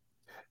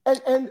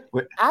 And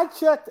I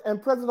checked,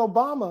 and President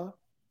Obama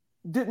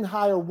didn't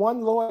hire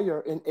one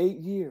lawyer in 8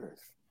 years.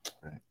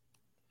 Right.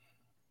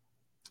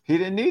 He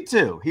didn't need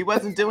to. He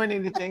wasn't doing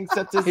anything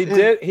such as he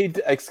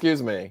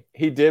excuse me.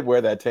 He did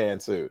wear that tan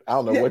suit. I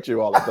don't know what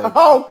you all are thinking.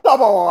 Oh,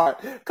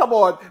 come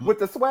on. With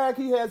the swag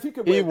he has,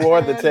 he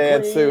wore the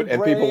tan suit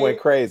and people went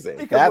crazy.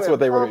 That's what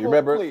they were. You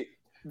remember?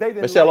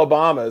 Michelle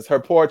Obama's, her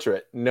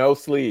portrait, no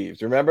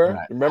sleeves. Remember?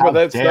 Right. Remember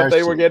that stuff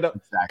they were getting?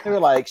 Exactly. They were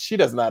like, she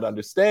does not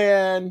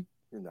understand.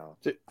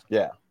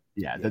 Yeah.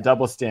 The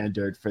double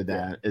standard for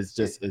that is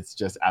it's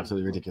just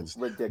absolutely ridiculous.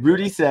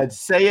 Rudy said,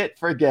 say it,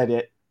 forget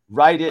it,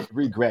 write it,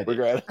 regret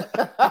it.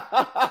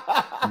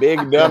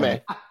 Big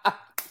dummy.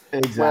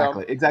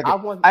 Exactly.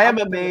 I am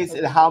amazed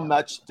at how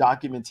much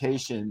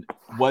documentation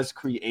was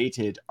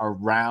created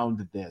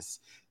around this,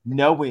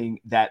 knowing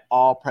that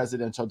all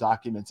presidential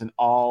documents and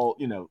all,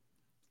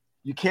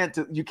 you can't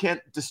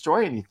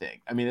destroy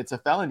anything. I mean, it's a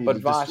felony. But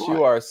Vosh,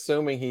 you are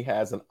assuming he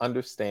has an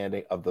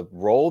understanding of the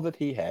role that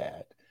he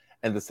had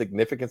and the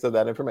significance of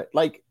that information.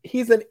 Like,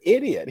 he's an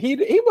idiot.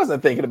 He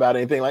wasn't thinking about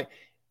anything. Like,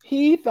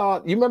 he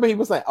thought. You remember he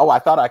was saying, "Oh, I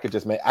thought I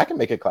can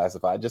make it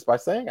classified just by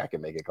saying I can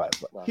make it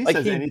classified."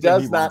 He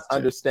does not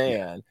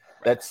understand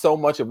that so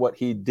much of what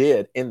he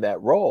did in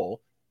that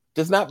role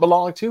does not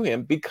belong to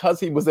him because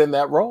he was in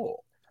that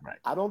role. Right.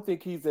 I don't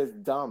think he's as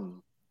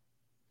dumb.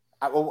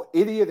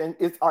 Idiot and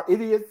are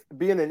idiots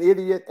being an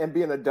idiot and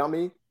being a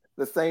dummy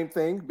the same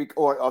thing?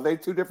 Or are they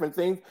two different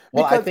things?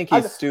 Well, I think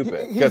he's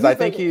stupid because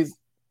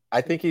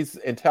I think he's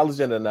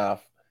intelligent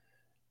enough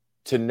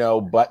to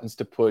know buttons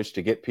to push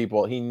to get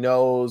people. He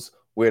knows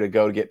where to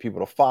go to get people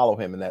to follow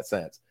him in that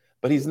sense.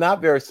 But he's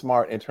not very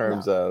smart in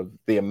terms of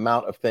the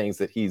amount of things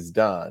that he's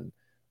done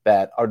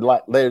that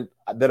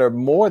are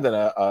more than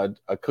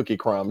a cookie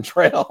crumb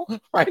trail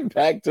right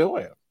back to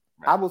him.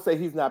 I will say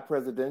he's not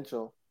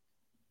presidential.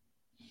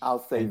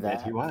 I'll say that.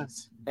 Yet he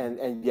was.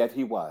 And yet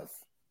he was.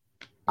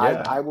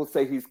 Yeah. I will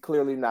say he's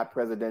clearly not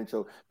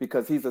presidential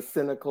because he's a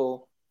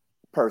cynical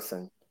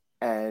person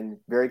and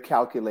very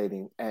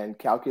calculating. And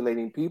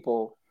calculating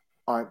people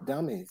aren't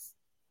dummies.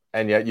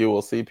 And yet you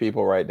will see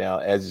people right now,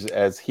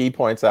 as he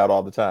points out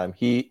all the time,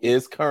 he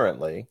is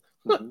currently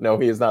No,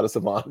 he is not a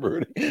savant,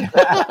 Rudy.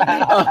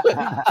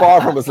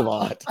 Far from a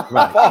savant.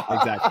 Right,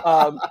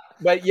 exactly.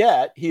 But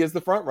yet, he is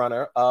the front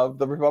runner of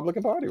the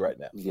Republican Party right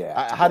now.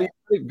 Yeah. How do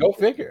you go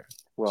figure?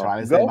 Well, Try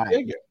as they Go might.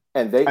 figure.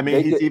 and I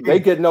mean, they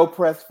get no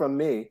press from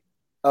me.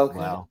 Okay.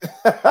 Well,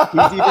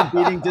 he's even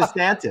beating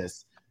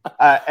DeSantis.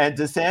 And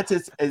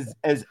DeSantis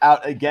is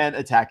out again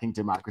attacking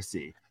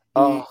democracy.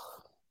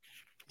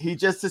 He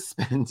just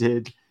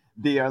suspended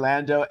the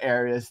Orlando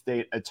area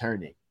state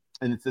attorney.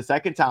 And it's the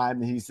second time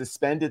that he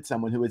suspended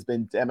someone who has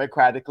been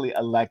democratically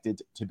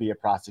elected to be a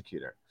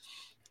prosecutor.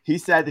 He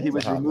said that he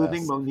was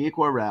removing Monique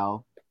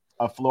Worrell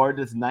of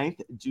Florida's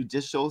 9th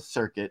Judicial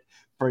Circuit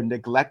for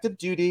neglect of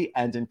duty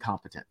and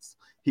incompetence.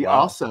 He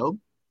also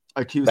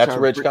accused her... That's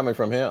rich coming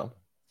from him.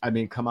 I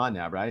mean, come on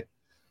now, right?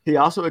 He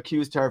also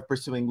accused her of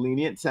pursuing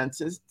lenient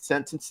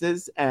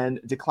sentences and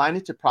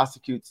declining to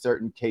prosecute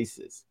certain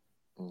cases.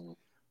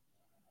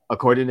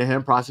 According to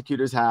him,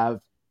 prosecutors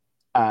have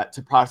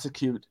to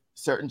prosecute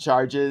certain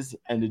charges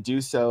and to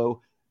do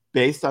so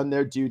based on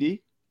their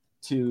duty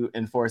to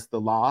enforce the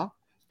law.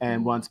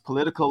 And one's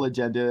political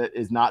agenda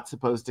is not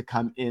supposed to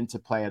come into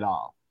play at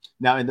all.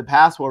 Now, in the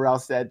past, Worrell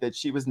said that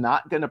she was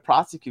not going to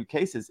prosecute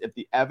cases if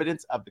the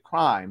evidence of the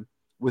crime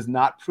was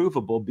not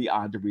provable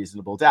beyond a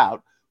reasonable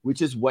doubt,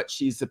 which is what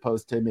she's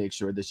supposed to make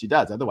sure that she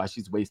does. Otherwise,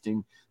 she's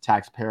wasting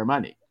taxpayer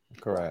money.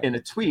 Correct. In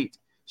a tweet,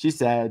 she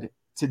said,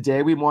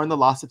 "Today we mourn the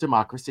loss of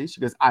democracy."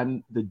 She goes,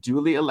 "I'm the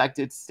duly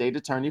elected state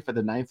attorney for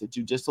the 9th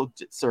Judicial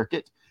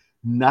Circuit.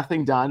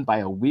 Nothing done by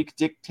a weak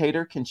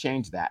dictator can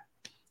change that."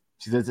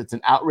 She says it's an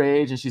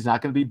outrage and she's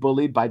not going to be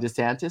bullied by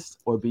DeSantis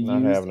or be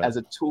used as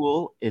a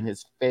tool in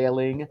his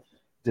failing,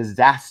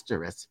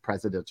 disastrous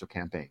presidential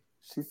campaign.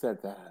 She said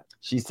that.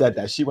 She said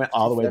that. She went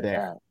all the way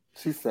there.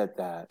 She said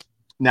that.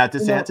 Now,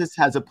 DeSantis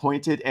has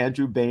appointed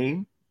Andrew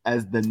Bain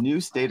as the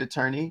new state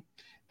attorney.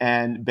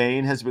 And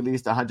Bain has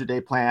released a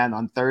 100-day plan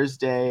on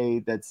Thursday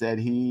that said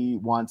he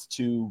wants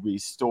to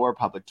restore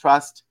public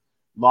trust,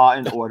 law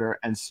and order,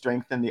 and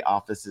strengthen the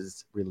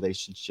office's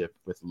relationship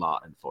with law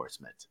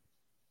enforcement.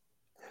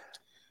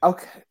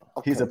 Okay.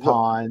 He's a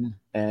pawn,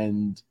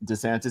 and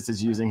DeSantis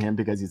is using him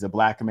because he's a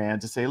black man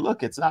to say,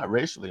 look, it's not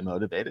racially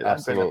motivated.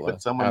 Absolutely. I'm going to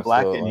put someone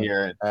black in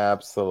here.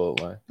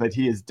 Absolutely. But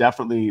he is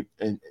definitely...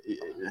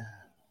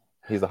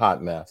 He's a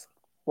hot mess.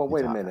 Well,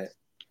 wait a minute.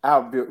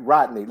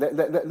 Rodney,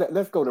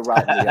 let's go to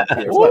Rodney up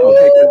here.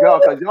 Okay,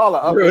 because y'all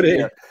are up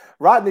here.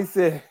 Rodney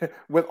said,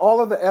 with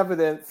all of the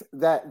evidence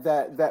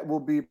that will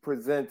be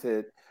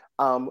presented,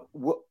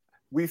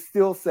 we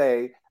still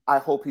say, I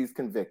hope he's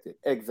convicted.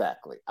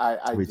 Exactly.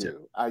 I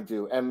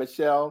do. And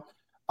Michelle,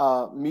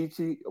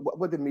 Michi,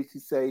 what did Michi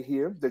say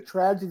here? The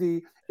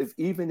tragedy is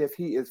even if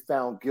he is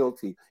found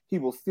guilty, he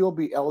will still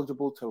be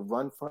eligible to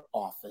run for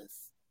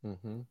office.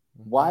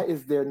 Why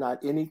is there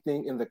not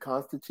anything in the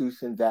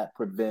Constitution that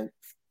prevents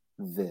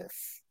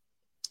this?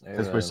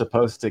 Because we're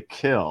supposed to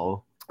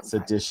kill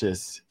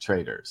seditious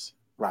traitors.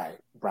 Right.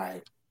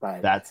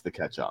 That's the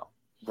catch-all.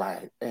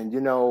 Right. And,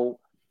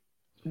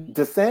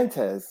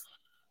 DeSantis,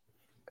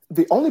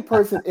 the only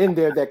person in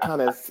there that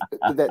kind of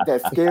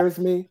that scares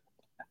me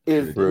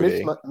is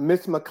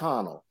Mitch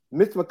McConnell.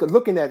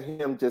 Looking at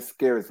him just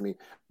scares me.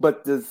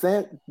 But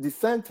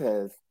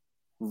DeSantis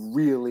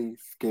really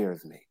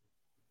scares me.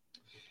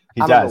 He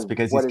does,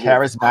 because he's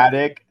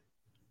charismatic.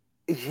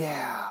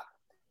 Yeah.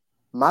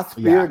 My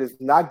spirit is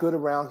not good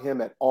around him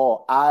at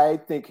all.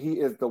 I think he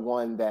is the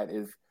one that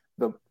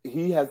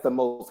he has the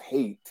most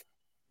hate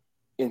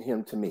in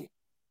him to me.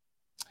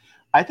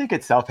 I think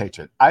it's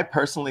self-hatred. I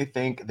personally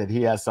think that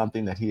he has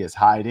something that he is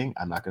hiding.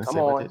 I'm not going to say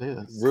what it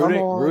is.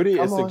 Rudy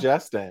is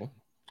suggesting.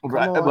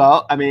 Right.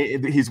 Well, I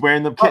mean, he's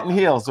wearing the kitten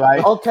heels,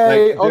 right?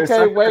 Okay,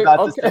 wait.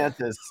 About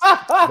DeSantis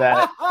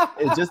that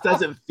it just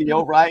doesn't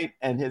feel right,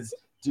 and his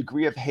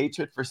degree of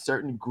hatred for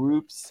certain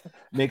groups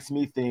makes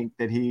me think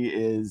that he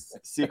is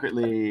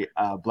secretly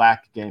a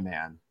black gay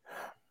man.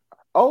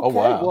 Okay,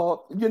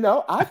 well,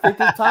 I think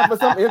it's time for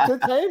some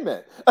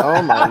entertainment.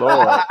 Oh, my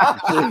Lord.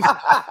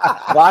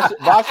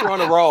 Vosh, you're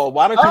on a roll.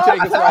 Why don't you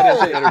take us right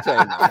into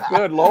entertainment?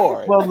 Good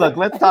Lord. Well, look,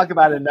 let's talk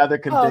about another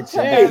conviction.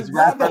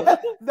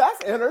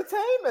 That's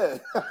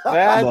entertainment.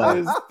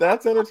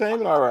 That's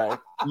entertainment, all right.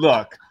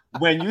 Look,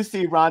 when you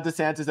see Ron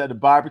DeSantis at a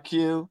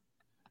barbecue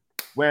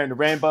wearing the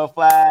rainbow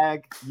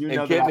flag,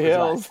 and Kitten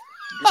Hills.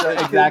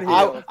 Right. Exactly.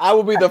 I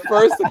will be the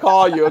first to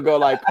call you and go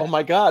like, oh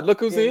my God,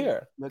 look who's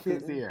here. Look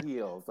who's here.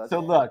 So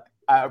look,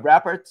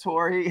 rapper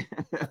Tory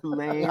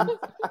Lanez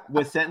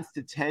was sentenced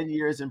to 10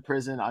 years in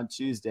prison on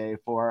Tuesday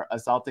for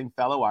assaulting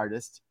fellow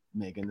artist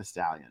Megan Thee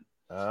Stallion.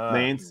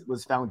 Lanez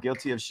was found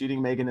guilty of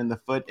shooting Megan in the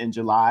foot in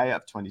July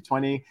of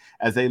 2020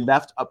 as they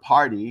left a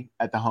party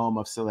at the home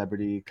of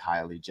celebrity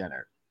Kylie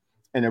Jenner.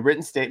 In a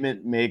written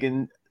statement,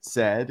 Megan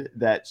said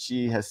that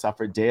she has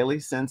suffered daily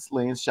since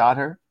Lanez shot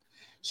her.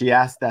 She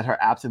asked that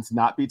her absence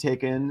not be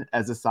taken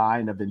as a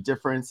sign of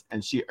indifference,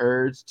 and she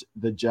urged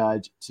the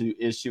judge to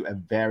issue a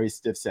very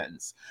stiff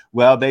sentence.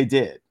 Well, they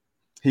did.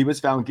 He was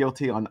found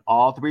guilty on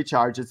all 3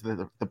 charges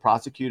that the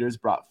prosecutors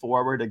brought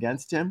forward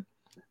against him: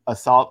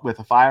 assault with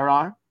a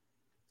firearm,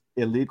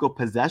 illegal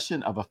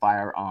possession of a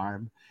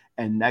firearm,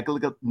 and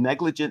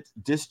negligent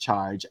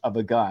discharge of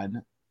a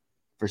gun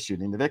for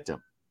shooting the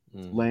victim.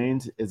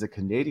 Lanes is a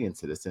Canadian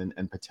citizen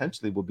and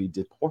potentially will be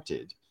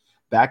deported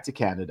back to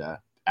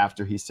Canada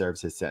after he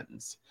serves his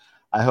sentence.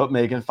 I hope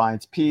Megan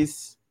finds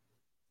peace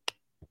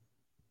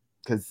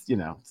because, you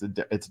know,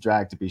 it's a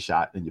drag to be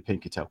shot in your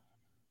pinky toe.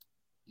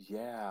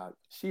 Yeah.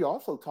 She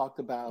also talked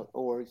about,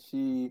 or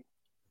she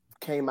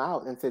came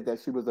out and said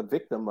that she was a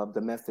victim of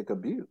domestic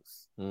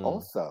abuse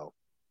also,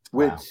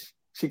 which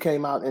she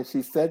came out and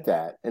she said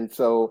that. And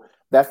so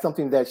that's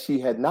something that she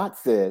had not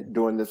said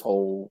during this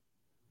whole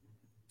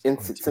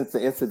since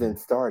the incident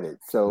started.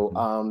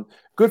 So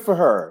good for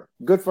her.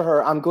 Good for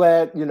her. I'm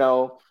glad, you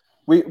know,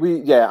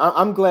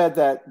 I'm glad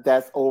that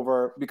that's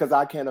over, because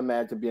I can't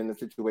imagine being in a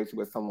situation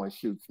where someone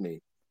shoots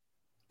me.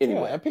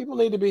 Anyway. Yeah, and people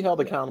need to be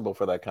held accountable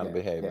for that kind of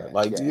behavior.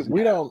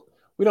 We don't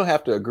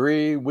have to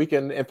agree. We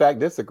can, in fact,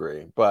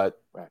 disagree.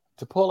 But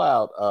to pull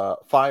out a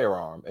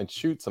firearm and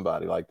shoot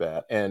somebody like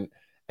that, and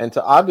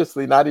to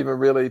obviously not even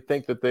really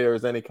think that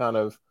there's any kind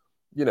of,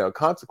 you know,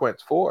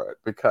 consequence for it,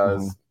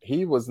 because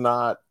he was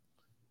not.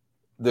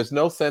 There's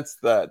no sense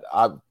that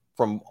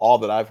from all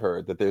that I've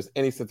heard, that there's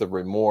any sense of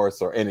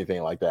remorse or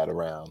anything like that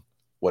around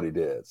what he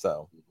did.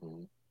 So,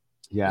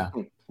 yeah.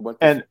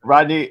 And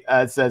Rodney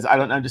says, I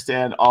don't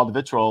understand all the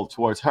vitriol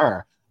towards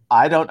her.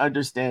 I don't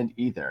understand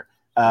either.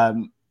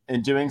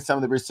 In doing some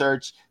of the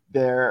research,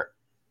 there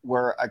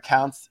were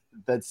accounts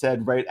that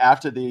said right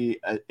after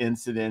the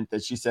incident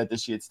that she said that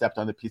she had stepped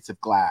on a piece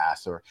of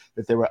glass, or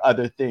that there were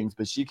other things,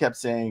 but she kept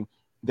saying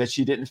that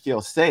she didn't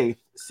feel safe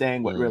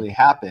saying what really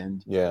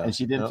happened. Yeah. And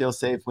she didn't feel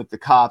safe with the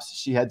cops.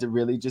 She had to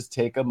really just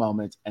take a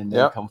moment and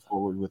then come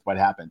forward with what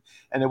happened.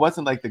 And it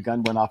wasn't like the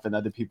gun went off and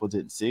other people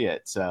didn't see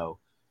it. So,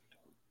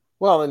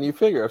 well, and you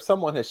figure if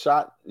someone has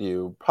shot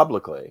you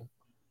publicly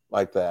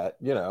like that,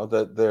 you know,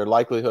 that their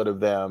likelihood of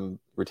them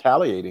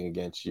retaliating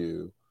against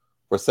you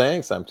for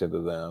saying something to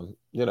them,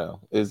 you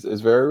know, is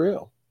very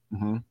real.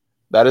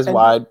 That is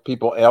why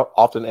people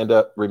often end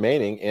up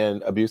remaining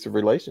in abusive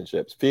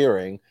relationships,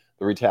 fearing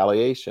the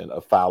retaliation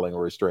of filing a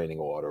restraining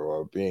order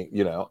or being,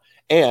 you know.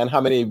 And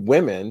how many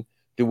women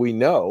do we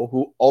know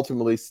who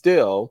ultimately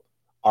still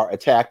are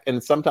attacked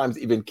and sometimes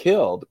even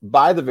killed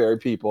by the very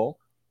people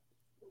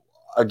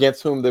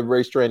against whom the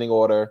restraining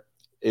order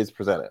is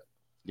presented?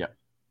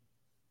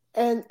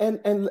 And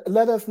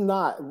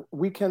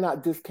we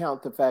cannot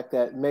discount the fact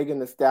that Megan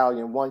Thee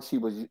Stallion, one, she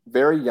was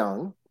very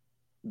young,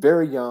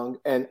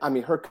 and I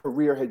mean her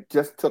career had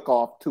just took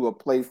off to a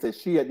place that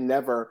she had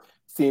never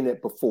seen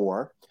it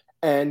before.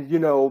 And, you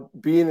know,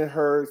 being in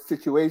her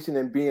situation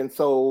and being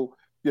so,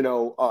 you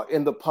know,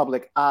 in the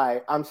public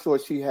eye, I'm sure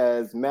she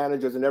has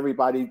managers and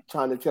everybody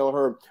trying to tell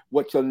her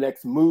what your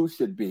next move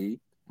should be.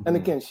 And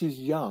again, she's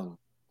young.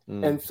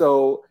 And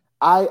so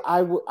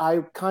I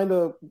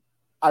want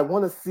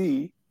to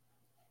see,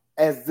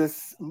 as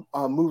this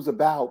moves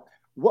about,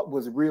 what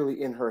was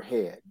really in her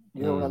head.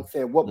 You know what I'm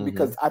saying?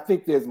 Because I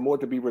think there's more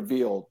to be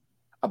revealed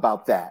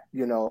about that,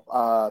 you know.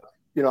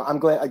 I'm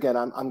glad, again,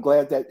 I'm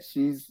glad that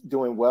she's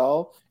doing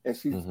well, and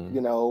she's,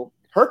 you know,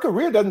 her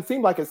career doesn't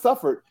seem like it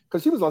suffered,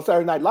 because she was on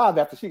Saturday Night Live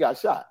after she got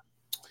shot.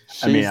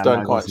 She's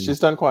done quite well. She's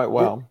done quite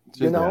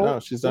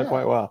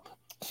well.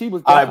 She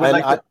was.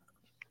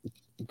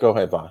 Go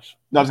ahead, Vosh.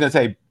 No, I was going to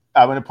say,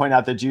 I want to point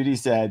out that Judy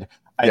said,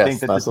 I think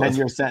that the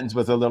 10-year sentence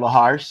was a little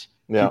harsh.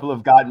 Yeah. People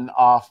have gotten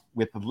off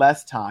with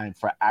less time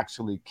for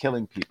actually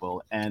killing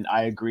people, and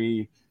I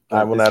agree.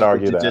 I will not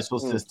argue that. The judicial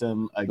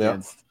system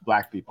against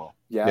Black people.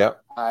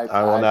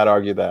 I will not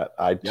argue that.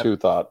 I too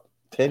thought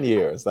 10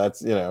 years.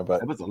 That's, you know,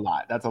 but it was a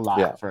lot. That's a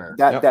lot for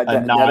that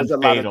is a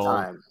lot of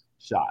time.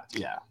 Shot.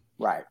 Yeah.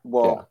 Right.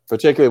 Well,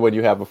 particularly when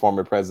you have a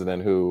former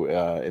president who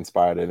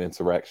inspired an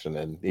insurrection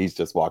and he's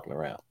just walking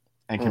around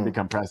and can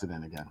become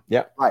president again.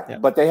 Yeah. Right. Yeah.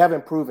 But they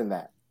haven't proven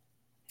that.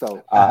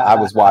 So I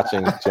was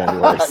watching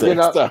January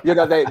 6th. you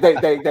know,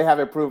 they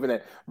haven't proven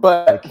it.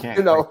 But they can't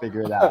you know,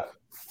 figure it out.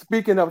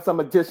 Speaking of some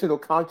additional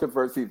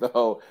controversy,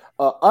 though,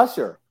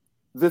 Usher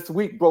this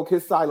week broke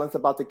his silence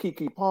about the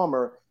Keke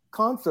Palmer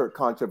concert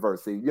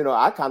controversy. You know,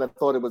 I kind of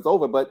thought it was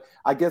over, but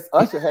I guess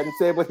Usher hadn't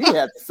said what he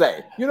had to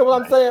say. You know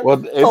what I'm saying?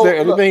 Well, is there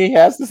anything he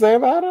has to say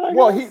about it?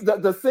 Well,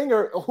 the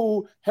singer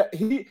who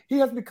he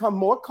has become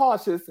more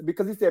cautious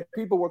because he said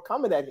people were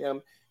coming at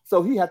him,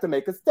 so he had to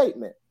make a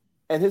statement.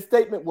 And his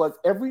statement was,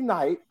 every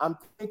night I'm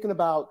thinking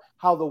about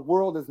how the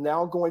world is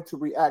now going to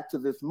react to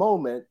this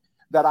moment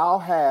that I'll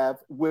have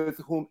with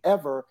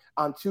whomever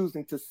I'm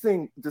choosing to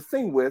sing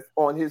with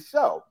on his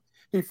show.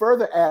 He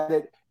further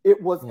added,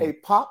 it was a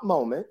pop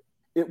moment.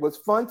 It was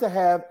fun to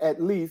have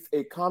at least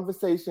a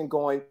conversation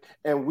going,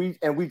 and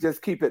we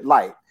just keep it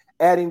light,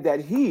 adding that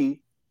he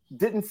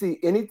didn't see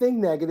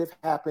anything negative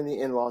happening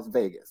in Las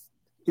Vegas.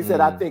 He said,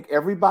 I think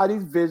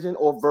everybody's vision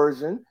or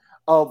version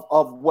of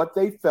what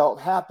they felt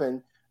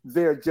happened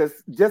there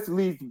just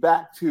leads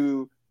back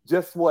to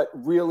just what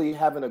really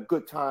having a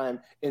good time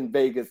in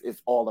Vegas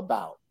is all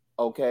about.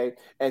 Okay.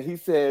 And he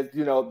says,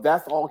 you know,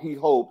 that's all he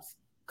hopes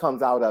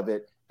comes out of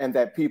it, and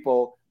that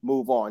people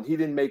move on. He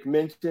didn't make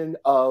mention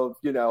of,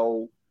 you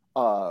know,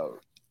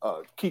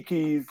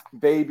 Kiki's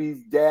baby's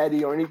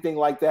daddy or anything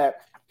like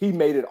that. He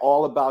made it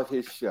all about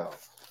his show.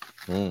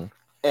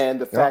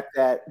 And the fact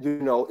that, you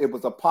know, it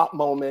was a pop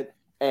moment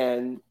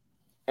and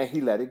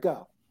he let it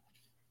go.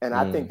 And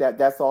I think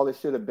that's all it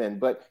should have been.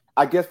 But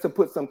I guess to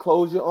put some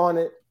closure on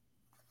it,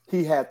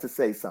 he had to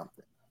say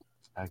something.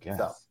 I guess.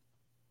 So,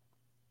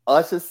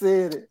 Usher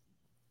said it.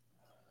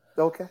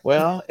 Okay.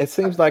 Well, it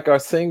seems like our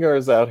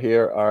singers out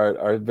here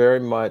are very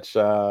much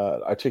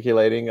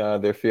articulating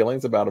their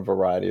feelings about a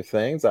variety of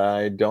things.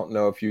 I don't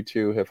know if you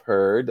two have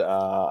heard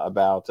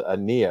about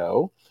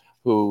Neo,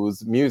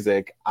 whose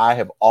music I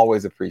have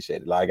always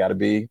appreciated. I got to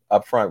be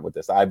upfront with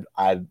this.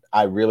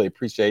 I really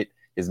appreciate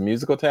his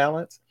musical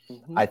talents.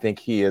 I think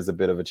he is a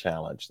bit of a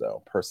challenge,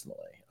 though,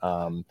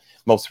 personally.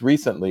 Most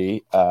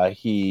recently,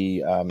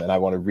 he and I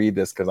want to read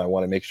this because I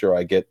want to make sure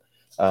I get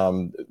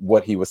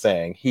what he was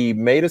saying. He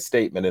made a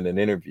statement in an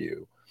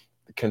interview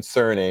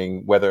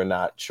concerning whether or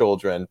not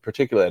children,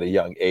 particularly at a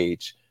young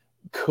age,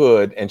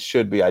 could and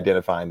should be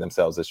identifying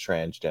themselves as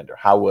transgender.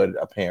 How would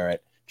a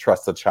parent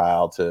trust a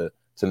child to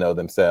know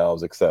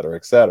themselves, et cetera,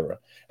 et cetera?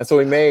 And so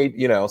he made,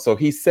 so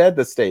he said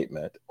the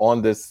statement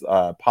on this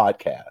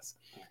podcast.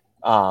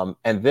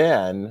 And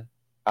then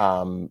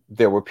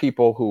there were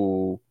people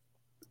who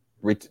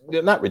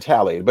not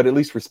retaliated, but at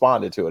least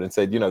responded to it and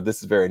said,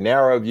 this is very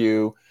narrow of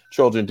you.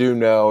 Children do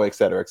know, et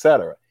cetera, et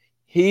cetera.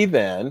 He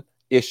then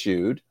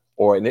issued,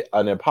 or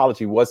an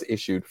apology was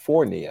issued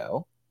for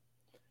Neo.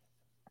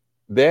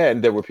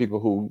 Then there were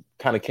people who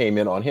kind of came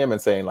in on him and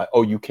saying like,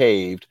 oh, you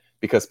caved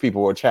because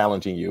people were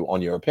challenging you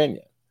on your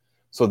opinion.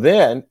 So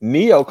then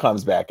Neo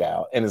comes back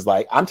out and is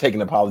like, I'm taking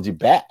the apology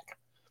back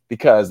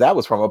because that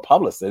was from a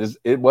publicist.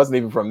 It wasn't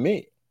even from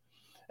me.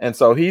 And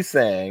so he's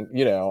saying,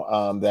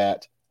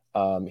 that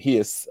he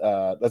is,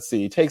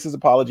 he takes his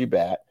apology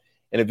back.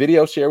 In a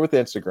video shared with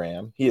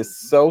Instagram, he is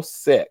so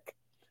sick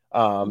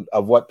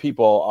of what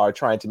people are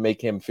trying to make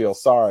him feel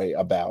sorry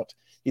about.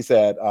 He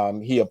said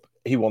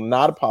he will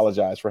not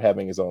apologize for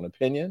having his own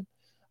opinion.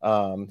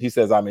 He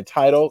says, I'm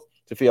entitled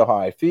to feel how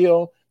I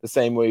feel, the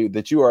same way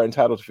that you are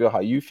entitled to feel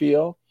how you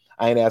feel.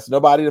 I ain't asked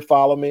nobody to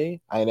follow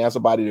me. I ain't asked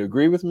nobody to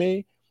agree with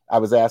me. I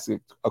was asked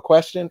a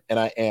question and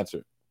I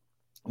answered.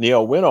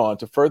 Neo went on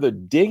to further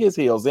dig his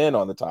heels in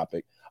on the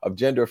topic of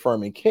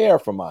gender-affirming care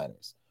for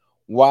minors.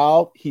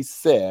 While he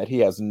said he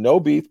has no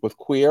beef with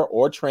queer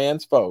or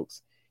trans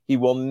folks, he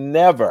will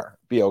never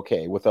be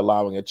okay with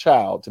allowing a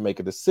child to make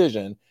a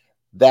decision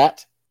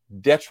that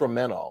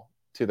detrimental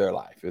to their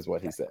life, is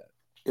what he said.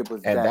 It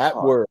was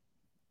that word.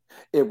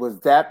 It was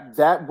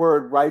that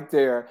word right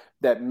there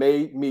that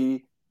made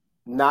me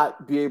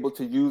not be able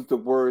to use the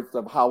words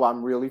of how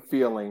I'm really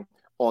feeling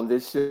on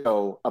this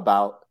show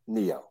about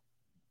Neo.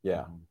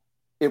 Yeah.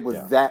 It was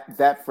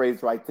that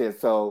phrase right there.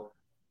 So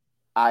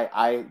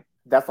I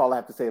that's all I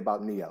have to say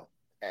about Neo.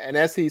 And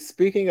as he's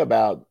speaking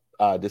about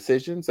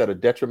decisions that are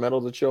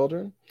detrimental to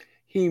children,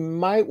 he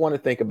might want to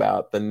think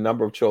about the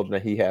number of children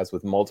that he has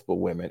with multiple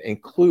women,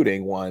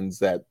 including ones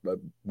that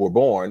were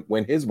born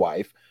when his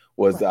wife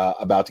was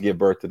about to give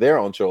birth to their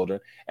own children,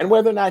 and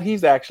whether or not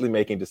he's actually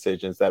making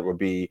decisions that would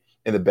be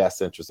in the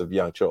best interest of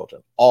young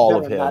children. All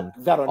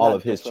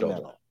of his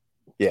children.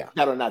 Yeah.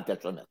 That are not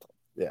detrimental.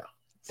 Yeah.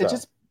 So. It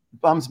just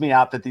bums me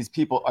out that these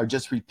people are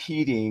just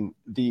repeating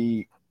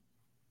the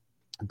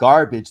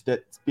garbage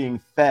that's being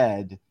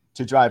fed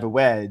to drive a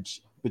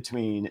wedge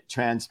between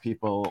trans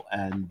people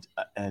and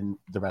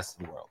the rest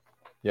of the world.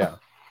 Yeah.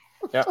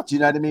 Yeah. Do you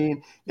know what I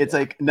mean? It's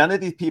like none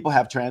of these people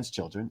have trans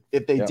children.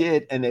 If they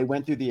did, and they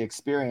went through the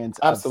experience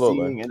of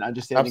seeing and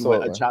understanding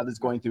what a child is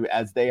going through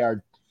as they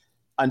are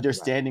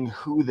understanding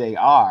who they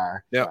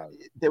are,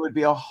 there would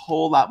be a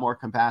whole lot more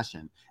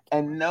compassion.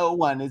 And no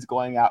one is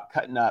going out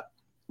cutting up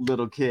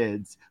little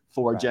kids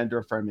for gender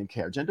affirming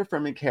care. Gender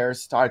affirming care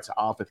starts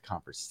off with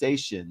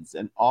conversations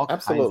and all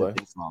kinds of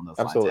things along those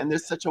lines. And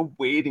there's such a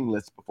waiting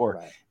list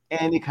before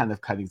any kind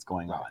of cutting is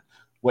going on.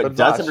 What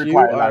doesn't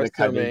require a lot of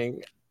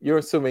cutting. You're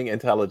assuming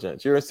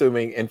intelligence. You're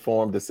assuming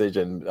informed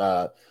decision,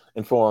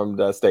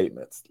 informed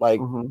statements.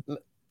 Like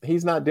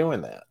he's not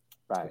doing that.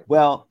 Right.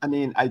 Well, I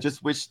mean, I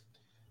just wish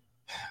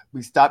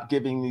we stopped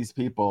giving these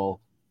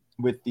people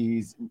with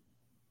these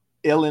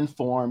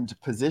ill-informed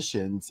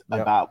positions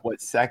about what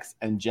sex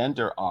and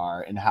gender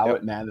are and how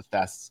it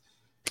manifests.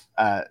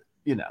 Well,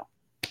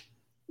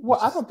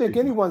 I don't think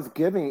anyone's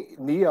giving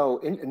Neo.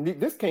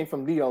 This came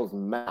from Neo's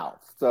mouth,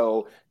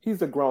 so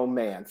he's a grown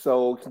man.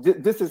 So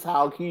this is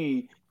how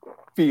he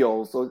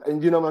feels. So,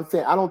 and you know what I'm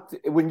saying? I don't.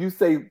 When you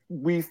say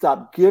we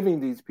stop giving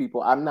these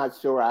people, I'm not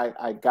sure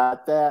I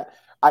got that.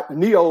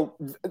 Neo,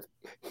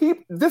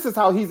 this is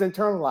how he's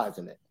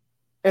internalizing it,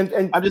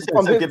 and I'm just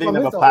saying, giving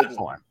them a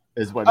platform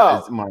is what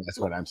is more. That's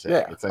what I'm saying.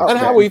 Yeah. It's like, and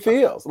how he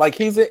feels. Like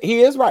he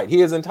is right.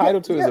 He is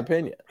entitled to his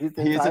opinion. He's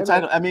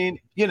entitled. I mean,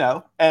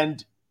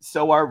 and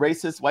so are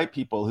racist white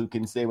people who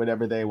can say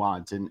whatever they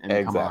want and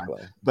come on.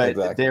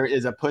 But there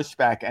is a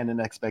pushback and an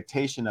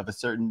expectation of a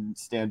certain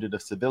standard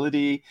of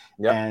civility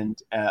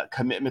and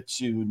commitment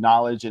to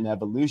knowledge and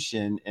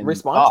evolution and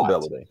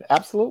responsibility. Thought.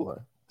 Absolutely.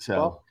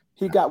 So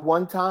he got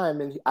one time,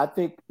 and I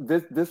think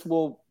this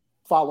will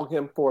follow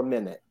him for a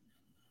minute.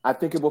 I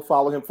think it will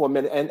follow him for a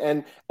minute.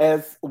 And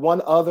as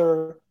one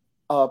other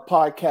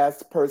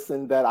podcast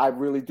person that I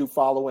really do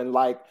follow and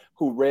like,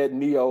 who read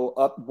Neo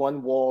up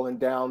one wall and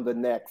down the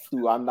next,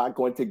 who I'm not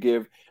going to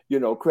give,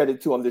 credit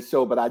to on this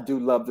show, but I do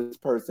love this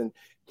person.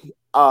 He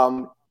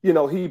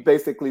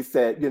basically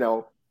said,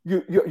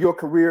 your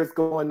career is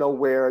going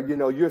nowhere.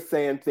 You're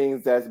saying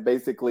things that's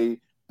basically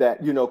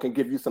that, can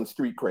give you some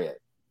street cred.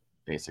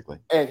 Basically.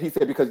 And he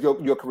said, because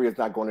your career is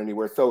not going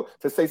anywhere. So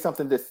to say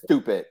something that's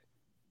stupid,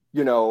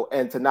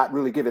 and to not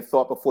really give it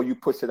thought before you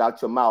push it out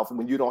your mouth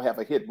when you don't have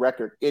a hit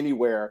record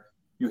anywhere,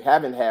 you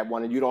haven't had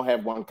one and you don't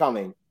have one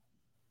coming,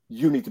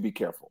 you need to be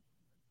careful.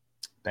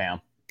 Bam.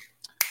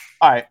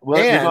 All right.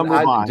 Well, we're going to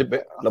move on.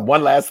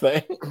 One last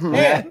thing.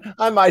 And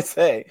I might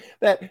say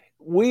that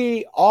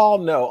we all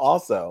know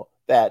also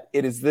that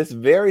it is this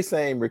very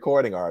same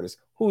recording artist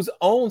whose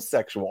own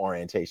sexual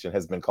orientation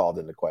has been called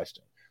into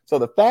question. So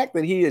the fact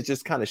that he is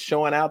just kind of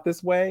showing out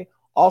this way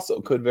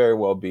also could very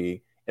well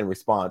be in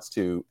response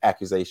to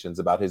accusations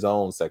about his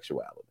own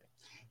sexuality.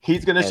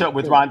 He's going to show up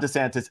with Ron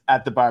DeSantis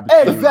at the barbecue.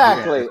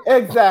 Exactly.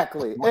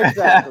 Okay.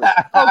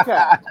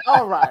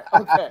 All right.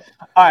 Okay.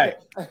 All right.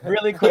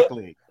 Really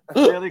quickly.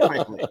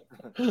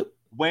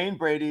 Wayne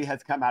Brady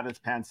has come out as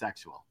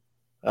pansexual.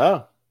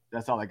 Oh.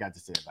 That's all I got to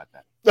say about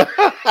that.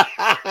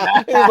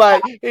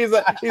 he's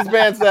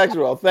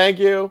pansexual. Thank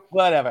you.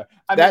 Whatever.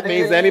 That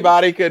means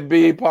anybody could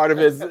be part of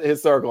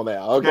his circle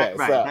now. Okay.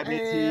 Right. So. That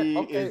means he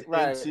is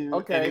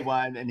into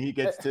anyone and he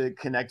gets to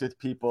connect with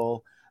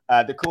people.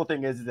 The cool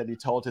thing is that he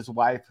told his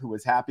wife, who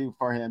was happy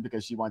for him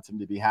because she wants him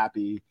to be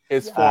happy.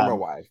 His former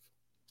wife.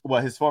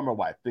 Well, his former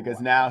wife, because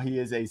now he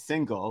is a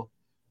single,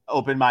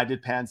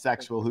 open-minded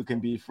pansexual who can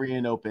be free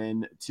and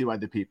open to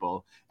other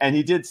people. And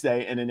he did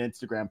say in an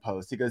Instagram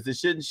post, he goes, "This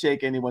shouldn't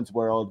shake anyone's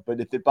world,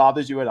 but if it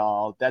bothers you at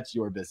all, that's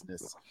your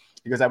business."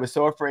 He goes, "I was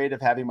so afraid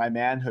of having my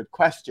manhood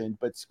questioned,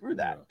 but screw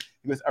that."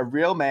 He goes, "A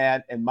real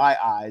man, in my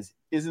eyes,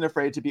 isn't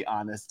afraid to be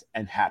honest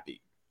and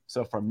happy.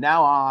 So from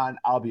now on,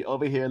 I'll be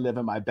over here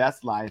living my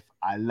best life.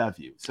 I love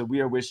you." So we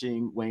are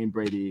wishing Wayne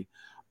Brady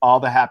all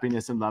the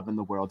happiness and love in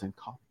the world and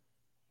call.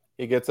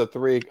 He gets a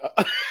 3.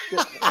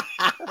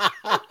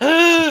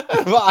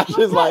 Vosh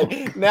is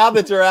like, now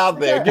that you're out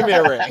there, give me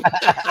a ring.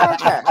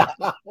 Okay.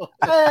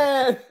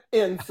 And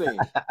end scene.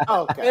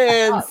 Okay.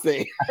 End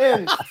scene.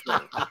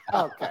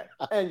 Okay.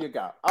 And you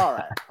go.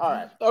 All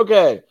right.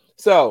 Okay.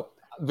 So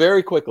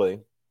very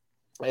quickly,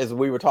 as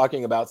we were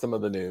talking about some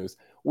of the news,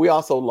 we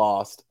also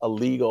lost a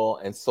legal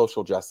and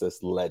social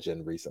justice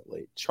legend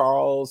recently,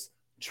 Charles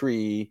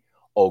Tree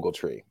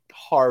Ogletree,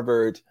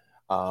 Harvard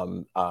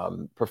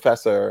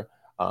professor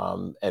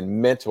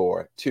and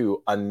mentor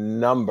to a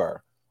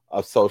number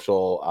of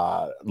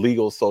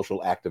legal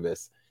social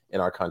activists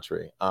in our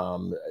country.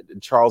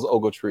 Charles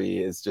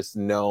Ogletree is just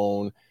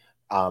known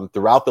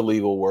throughout the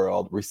legal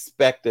world,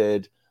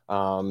 respected,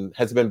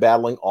 has been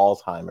battling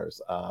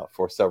Alzheimer's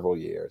for several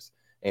years.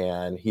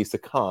 And he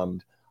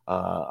succumbed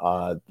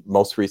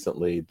most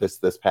recently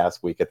this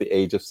past week at the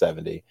age of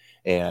 70.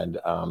 And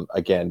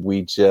again,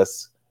 we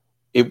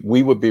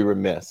would be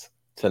remiss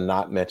to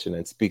not mention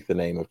and speak the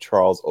name of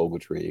Charles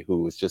Ogletree,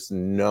 who is just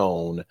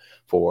known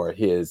for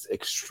his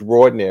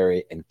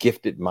extraordinary and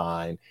gifted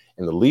mind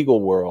in the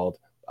legal world,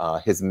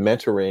 his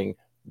mentoring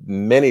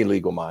many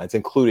legal minds,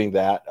 including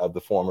that of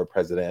the former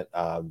president,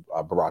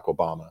 Barack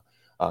Obama,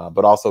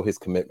 but also his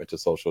commitment to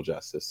social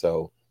justice.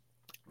 So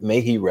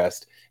may he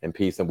rest in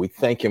peace. And we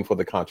thank him for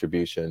the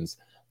contributions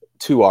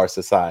to our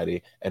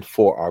society and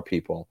for our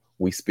people.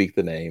 We speak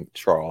the name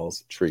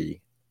Charles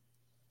Tree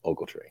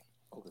Ogletree.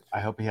 I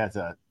hope he has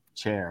a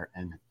chair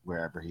and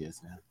wherever he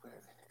is now.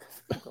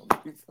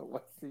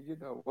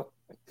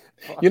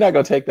 You're not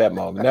gonna take that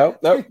moment. No.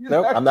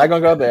 I'm not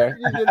gonna go there.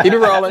 Keep it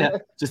rolling.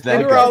 Just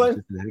let it go.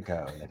 Just let it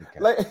go.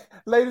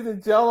 Ladies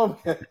and gentlemen,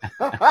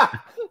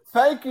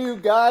 thank you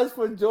guys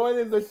for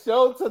joining the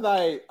show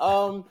tonight.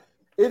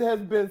 It has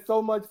been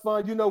so much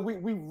fun. We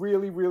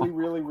really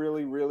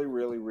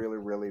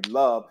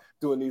love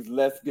doing these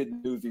Let's Get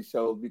Newsy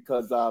shows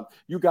because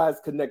you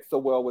guys connect so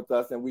well with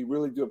us, and we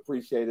really do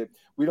appreciate it.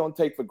 We don't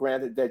take for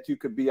granted that you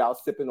could be out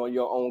sipping on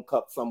your own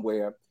cup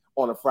somewhere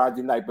on a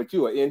Friday night, but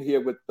you are in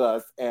here with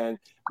us, and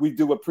we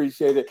do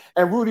appreciate it.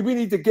 And Rudy, we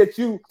need to get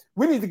you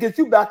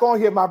back on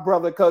here, my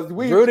brother, because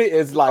Rudy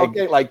is like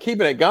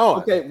keeping it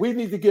going. Okay, we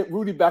need to get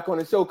Rudy back on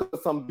the show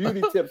because some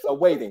beauty tips are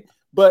waiting.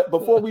 But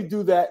before we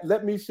do that,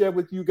 let me share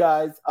with you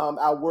guys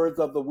our words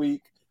of the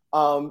week.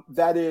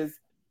 That is,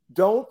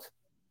 don't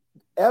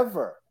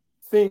ever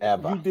think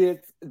you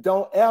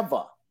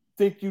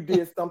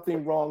did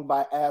something wrong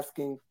by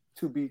asking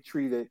to be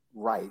treated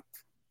right.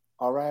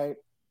 All right?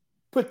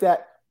 Put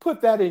that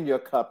in your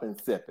cup and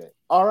sip it.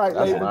 All right,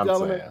 ladies and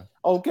gentlemen. Saying.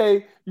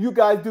 Okay, you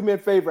guys do me a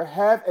favor.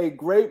 Have a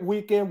great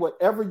weekend,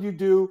 whatever you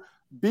do.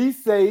 Be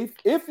safe.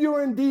 If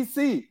you're in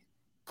DC,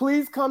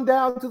 please come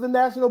down to the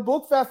National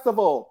Book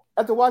Festival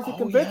at the Washington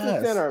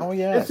Convention Center. Oh,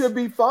 yes. It should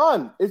be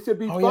fun. It should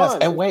be fun. Yes.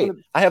 And wait,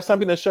 I have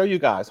something to show you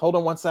guys. Hold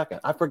on one second.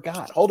 I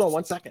forgot. Hold on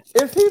one second.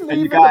 Is he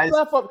leaving the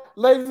platform?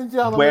 Ladies and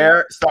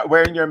gentlemen. Start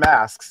wearing your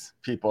masks,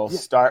 people. Yeah.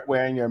 Start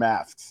wearing your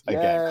masks.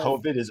 Again, yes.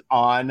 COVID is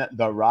on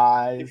the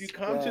rise. If you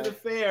come to the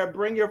fair,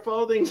 bring your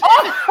folding.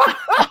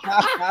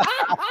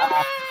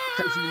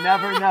 Because you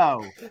never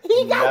know.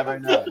 You never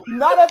know.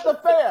 Not at the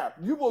fair.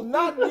 You will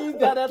not need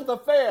that at the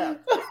fair.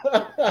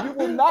 You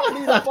will not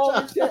need a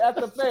folding chair at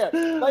the fair.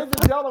 Ladies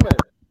and gentlemen,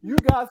 you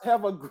guys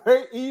have a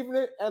great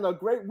evening and a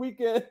great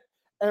weekend,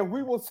 and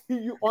we will see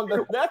you on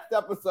the next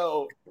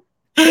episode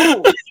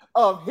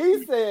of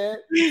He Said.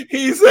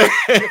 He Said.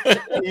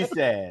 He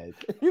Said.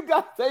 You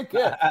guys take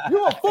care.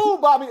 You a fool,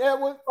 Bobby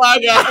Edwards. Bye,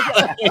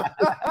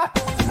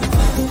 guys.